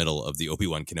in the middle of the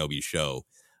Obi-Wan Kenobi show.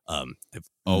 I've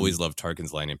always loved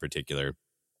Tarkin's line in particular.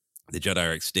 The Jedi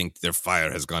are extinct. Their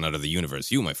fire has gone out of the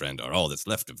universe. You, my friend, are all that's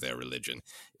left of their religion.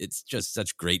 It's just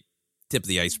such great tip of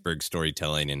the iceberg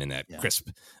storytelling, and in that crisp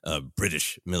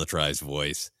British militarized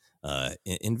voice.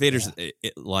 In Vader's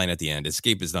line at the end,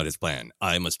 escape is not his plan.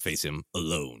 I must face him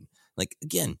alone. Like,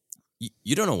 again,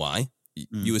 you don't know why.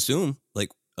 You assume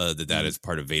that is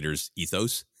part of Vader's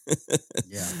ethos.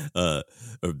 Or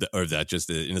that just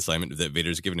an assignment that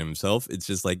Vader's given himself. It's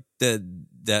just like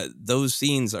that those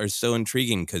scenes are so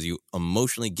intriguing because you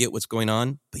emotionally get what's going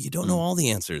on, but you don't know all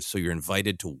the answers, so you're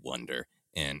invited to wonder.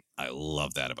 And I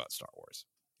love that about Star Wars.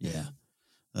 Yeah.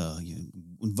 You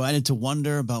invited to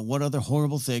wonder about what other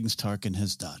horrible things Tarkin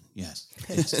has done. Yes.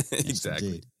 Exactly.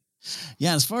 Indeed.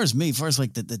 Yeah, as far as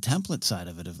like the template side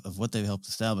of it, of what they've helped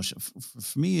establish,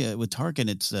 for me, with Tarkin,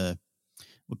 it's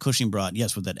what Cushing brought,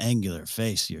 yes, with that angular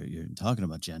face you're talking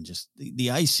about, Jen, just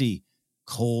the icy,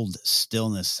 cold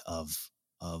stillness of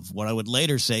what I would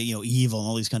later say, evil and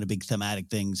all these kind of big thematic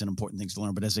things and important things to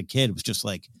learn. But as a kid, it was just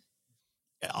like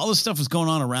all this stuff was going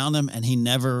on around him, and he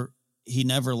never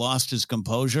lost his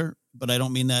composure. But I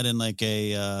don't mean that in like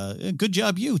a good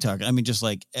job, you, Tarkin. I mean, just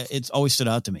like it's always stood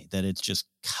out to me that it's just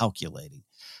calculating.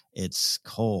 It's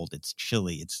cold. It's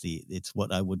chilly. It's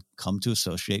what I would come to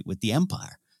associate with the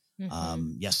Empire.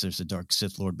 Mm-hmm. Yes, there's a dark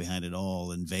Sith Lord behind it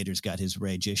all, and Vader's got his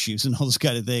rage issues and all those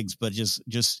kind of things. But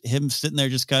just him sitting there,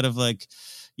 just kind of like,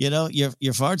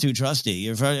 you're far too trusty.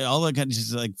 All that kind of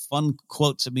just like fun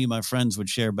quotes that me and my friends would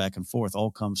share back and forth.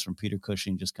 All comes from Peter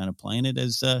Cushing, just kind of playing it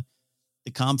as the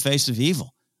calm face of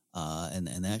evil. And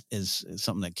that is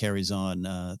something that carries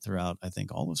on throughout, I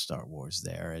think, all of Star Wars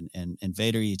there. And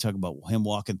Vader, you talk about him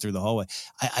walking through the hallway.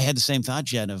 I had the same thought,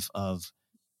 Jen, of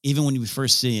even when you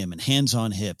first see him and hands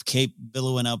on hip, cape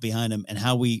billowing out behind him, and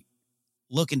how we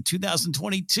look in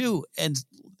 2022 and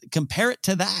compare it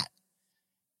to that.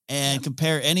 And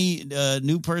compare any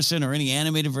new person or any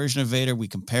animated version of Vader, we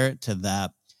compare it to that.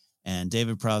 And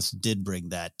David Prowse did bring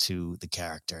that to the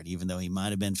character. And even though he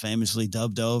might have been famously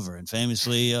dubbed over and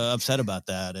famously upset about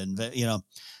that, and,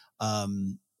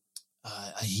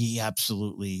 he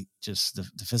absolutely just the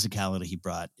physicality he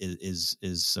brought is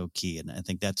so key. And I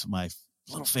think that's my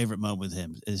little favorite moment with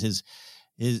him is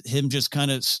him just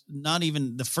kind of not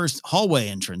even the first hallway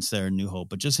entrance there in New Hope,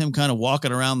 but just him kind of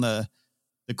walking around the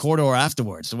corridor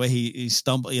afterwards, the way he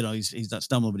stumbled, he's not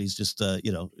stumbling, but he's just,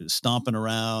 stomping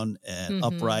around and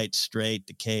upright, straight,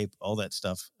 the cape, all that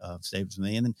stuff stays with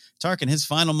me. And then Tarkin, his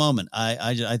final moment,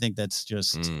 I think that's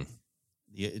just,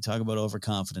 you talk about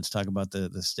overconfidence, talk about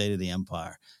the state of the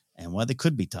Empire and why they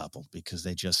could be toppled because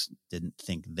they just didn't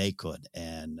think they could.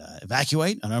 And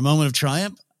evacuate on our moment of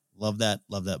triumph. Love that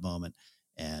moment.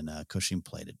 And Cushing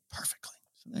played it perfectly.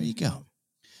 So there you go.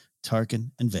 Tarkin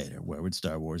and Vader, where would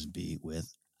Star Wars be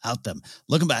without them?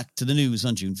 Looking back to the news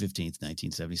on June 15th,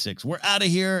 1976. We're out of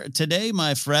here today,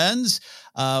 my friends.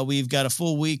 We've got a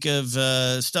full week of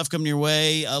stuff coming your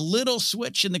way. A little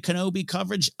switch in the Kenobi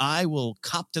coverage. I will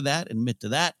cop to that, admit to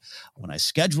that. When I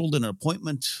scheduled an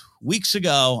appointment weeks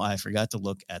ago, I forgot to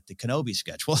look at the Kenobi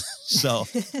schedule. So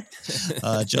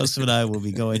Joseph and I will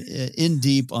be going in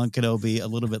deep on Kenobi a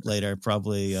little bit later,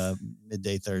 probably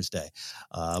midday Thursday.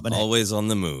 But always on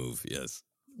the move. Yes.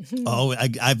 Oh,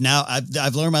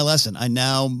 I've learned my lesson. I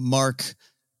now mark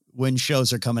when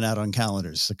shows are coming out on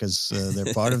calendars because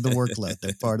they're part of the workload.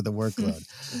 They're part of the workload.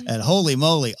 And holy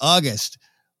moly, August.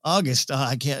 I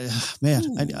can't, man.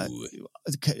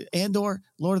 Andor,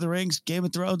 Lord of the Rings, Game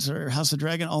of Thrones, or House of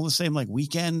Dragon, all the same like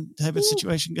weekend type of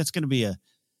situation. That's going to be a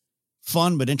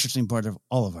fun but interesting part of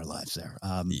all of our lives there.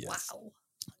 Yes.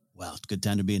 Wow, it's a good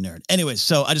time to be a nerd. Anyway,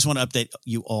 so I just want to update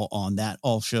you all on that.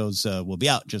 All shows will be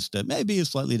out, just maybe a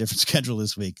slightly different schedule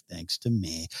this week, thanks to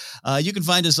me. You can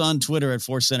find us on Twitter at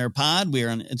Force Center Pod. We are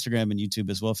on Instagram and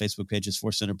YouTube as well. Facebook page is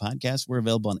Force Center Podcast. We're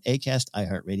available on Acast,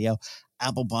 iHeartRadio,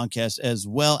 Apple Podcasts as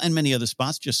well, and many other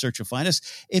spots. Just search and find us.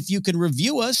 If you can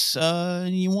review us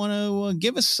and you want to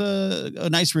give us a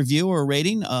nice review or a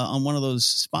rating on one of those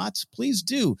spots, please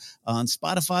do. On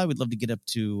Spotify, we'd love to get up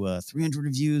to 300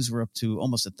 reviews. We're up to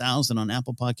almost 1,000 on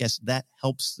Apple Podcasts. That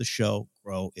helps the show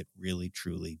grow. It really,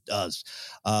 truly does.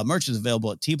 Merch is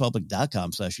available at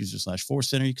tpublic.com/user/Force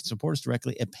Center. You can support us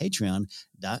directly at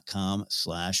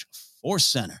patreon.com/Force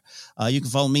Center. You can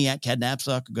follow me at Cad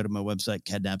Napzok or go to my website,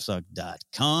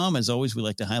 cadnapzok.com. As always, we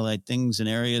like to highlight things and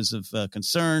areas of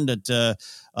concern that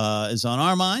is on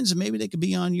our minds, and maybe they could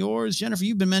be on yours. Jennifer,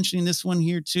 you've been mentioning this one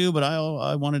here too, but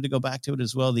I wanted to go back to it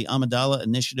as well. The Amidala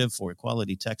Initiative for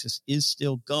Equality Texas is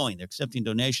still going. They're accepting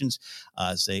donations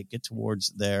as they get towards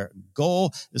their goal.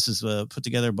 This is put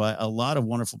together by a lot of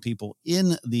wonderful people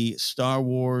in the Star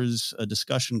Wars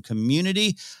discussion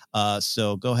community.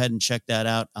 So go ahead and check that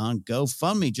out on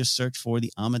GoFundMe. Just search for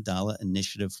the Amidala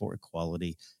Initiative for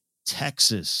Equality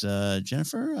Texas.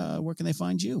 Jennifer, where can they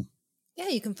find you? Yeah,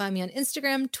 you can find me on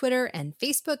Instagram, Twitter, and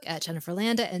Facebook at Jennifer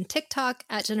Landa, and TikTok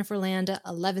at Jennifer Landa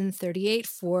 1138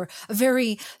 for a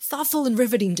very thoughtful and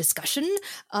riveting discussion.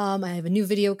 I have a new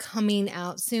video coming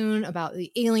out soon about the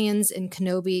aliens in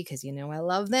Kenobi, because you know I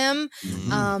love them.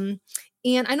 Mm-hmm.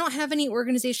 And I don't have any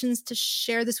organizations to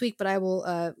share this week, but I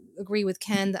will agree with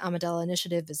Ken. The Amidala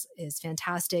Initiative is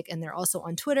fantastic, and they're also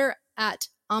on Twitter at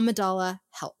Amidala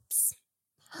Helps.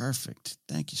 Perfect.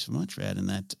 Thank you so much for adding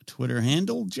that Twitter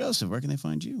handle. Joseph, where can they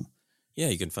find you? Yeah,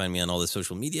 you can find me on all the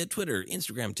social media. Twitter,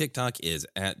 Instagram, TikTok is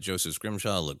at Joseph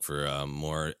Scrimshaw. Look for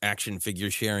more action figure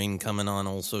sharing coming on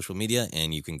all social media.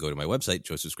 And you can go to my website,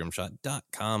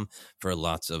 josephscrimshaw.com, for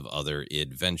lots of other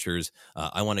adventures.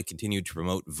 I want to continue to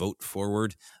promote Vote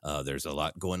Forward. There's a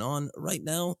lot going on right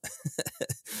now.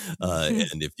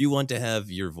 And if you want to have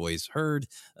your voice heard,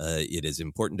 it is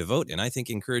important to vote. And I think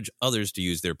encourage others to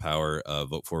use their power.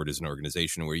 Vote Forward is an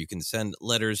organization where you can send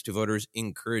letters to voters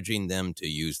encouraging them to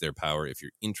use their power. If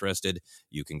you're interested,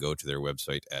 you can go to their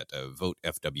website at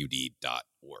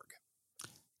votefwd.org.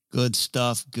 Good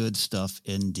stuff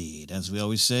indeed. As we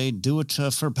always say, do it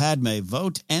for Padme.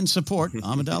 Vote and support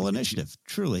Amidala Initiative.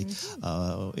 Truly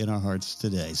in our hearts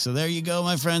today. So there you go,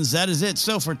 my friends. That is it.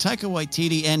 So for Taika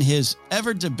Waititi and his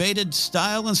ever-debated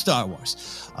style in Star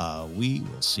Wars, we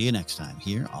will see you next time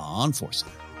here on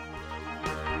Foresight.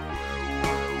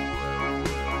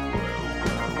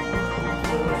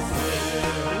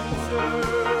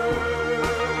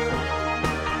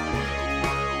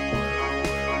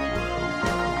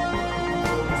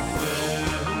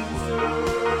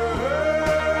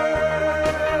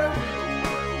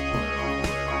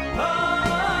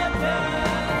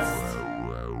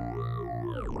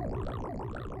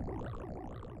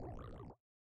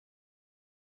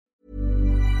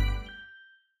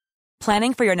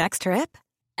 Planning for your next trip?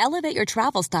 Elevate your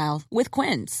travel style with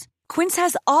Quince. Quince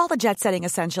has all the jet-setting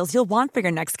essentials you'll want for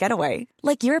your next getaway,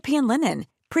 like European linen,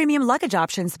 premium luggage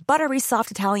options, buttery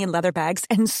soft Italian leather bags,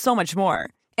 and so much more.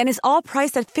 And is all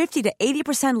priced at 50 to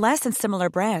 80% less than similar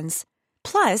brands.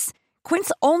 Plus,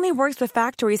 Quince only works with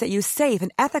factories that use safe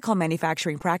and ethical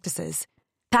manufacturing practices.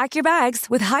 Pack your bags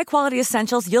with high-quality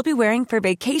essentials you'll be wearing for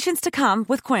vacations to come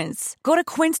with Quince. Go to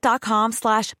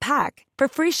quince.com/pack for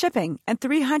free shipping and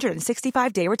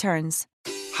 365-day returns.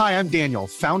 Hi, I'm Daniel,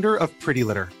 founder of Pretty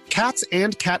Litter. Cats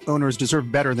and cat owners deserve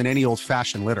better than any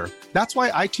old-fashioned litter. That's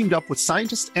why I teamed up with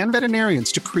scientists and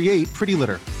veterinarians to create Pretty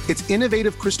Litter. Its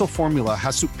innovative crystal formula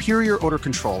has superior odor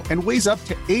control and weighs up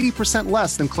to 80%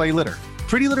 less than clay litter.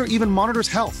 Pretty Litter even monitors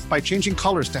health by changing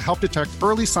colors to help detect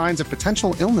early signs of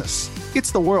potential illness.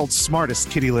 It's the world's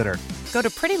smartest kitty litter. Go to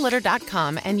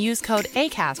prettylitter.com and use code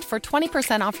ACAST for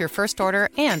 20% off your first order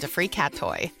and a free cat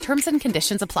toy. Terms and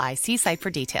conditions apply. See site for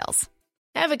details.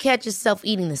 Ever catch yourself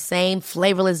eating the same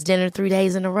flavorless dinner 3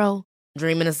 days in a row?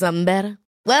 Dreaming of something better?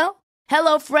 Well,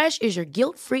 HelloFresh is your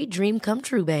guilt-free dream come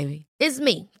true, baby. It's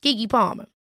me, Keke Palmer.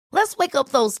 Let's wake up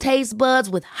those taste buds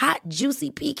with hot, juicy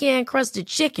pecan-crusted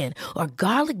chicken or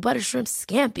garlic butter shrimp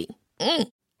scampi.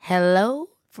 Hello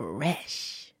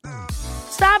Fresh.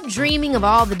 Stop dreaming of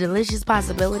all the delicious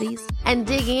possibilities and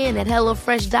dig in at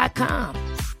HelloFresh.com.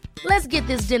 Let's get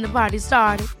this dinner party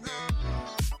started.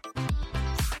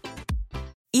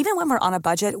 Even when we're on a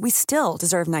budget, we still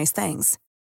deserve nice things.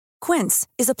 Quince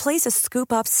is a place to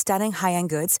scoop up stunning high-end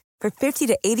goods for 50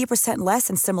 to 80% less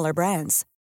than similar brands.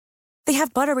 They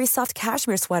have buttery soft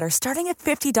cashmere sweaters starting at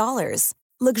 $50,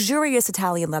 luxurious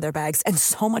Italian leather bags, and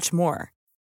so much more.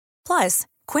 Plus,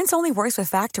 Quince only works with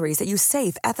factories that use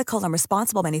safe, ethical, and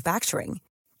responsible manufacturing.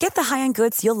 Get the high-end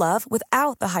goods you'll love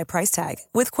without the high price tag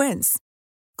with Quince.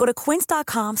 Go to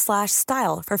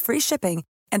quince.com/style for free shipping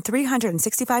and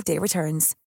 365-day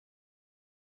returns.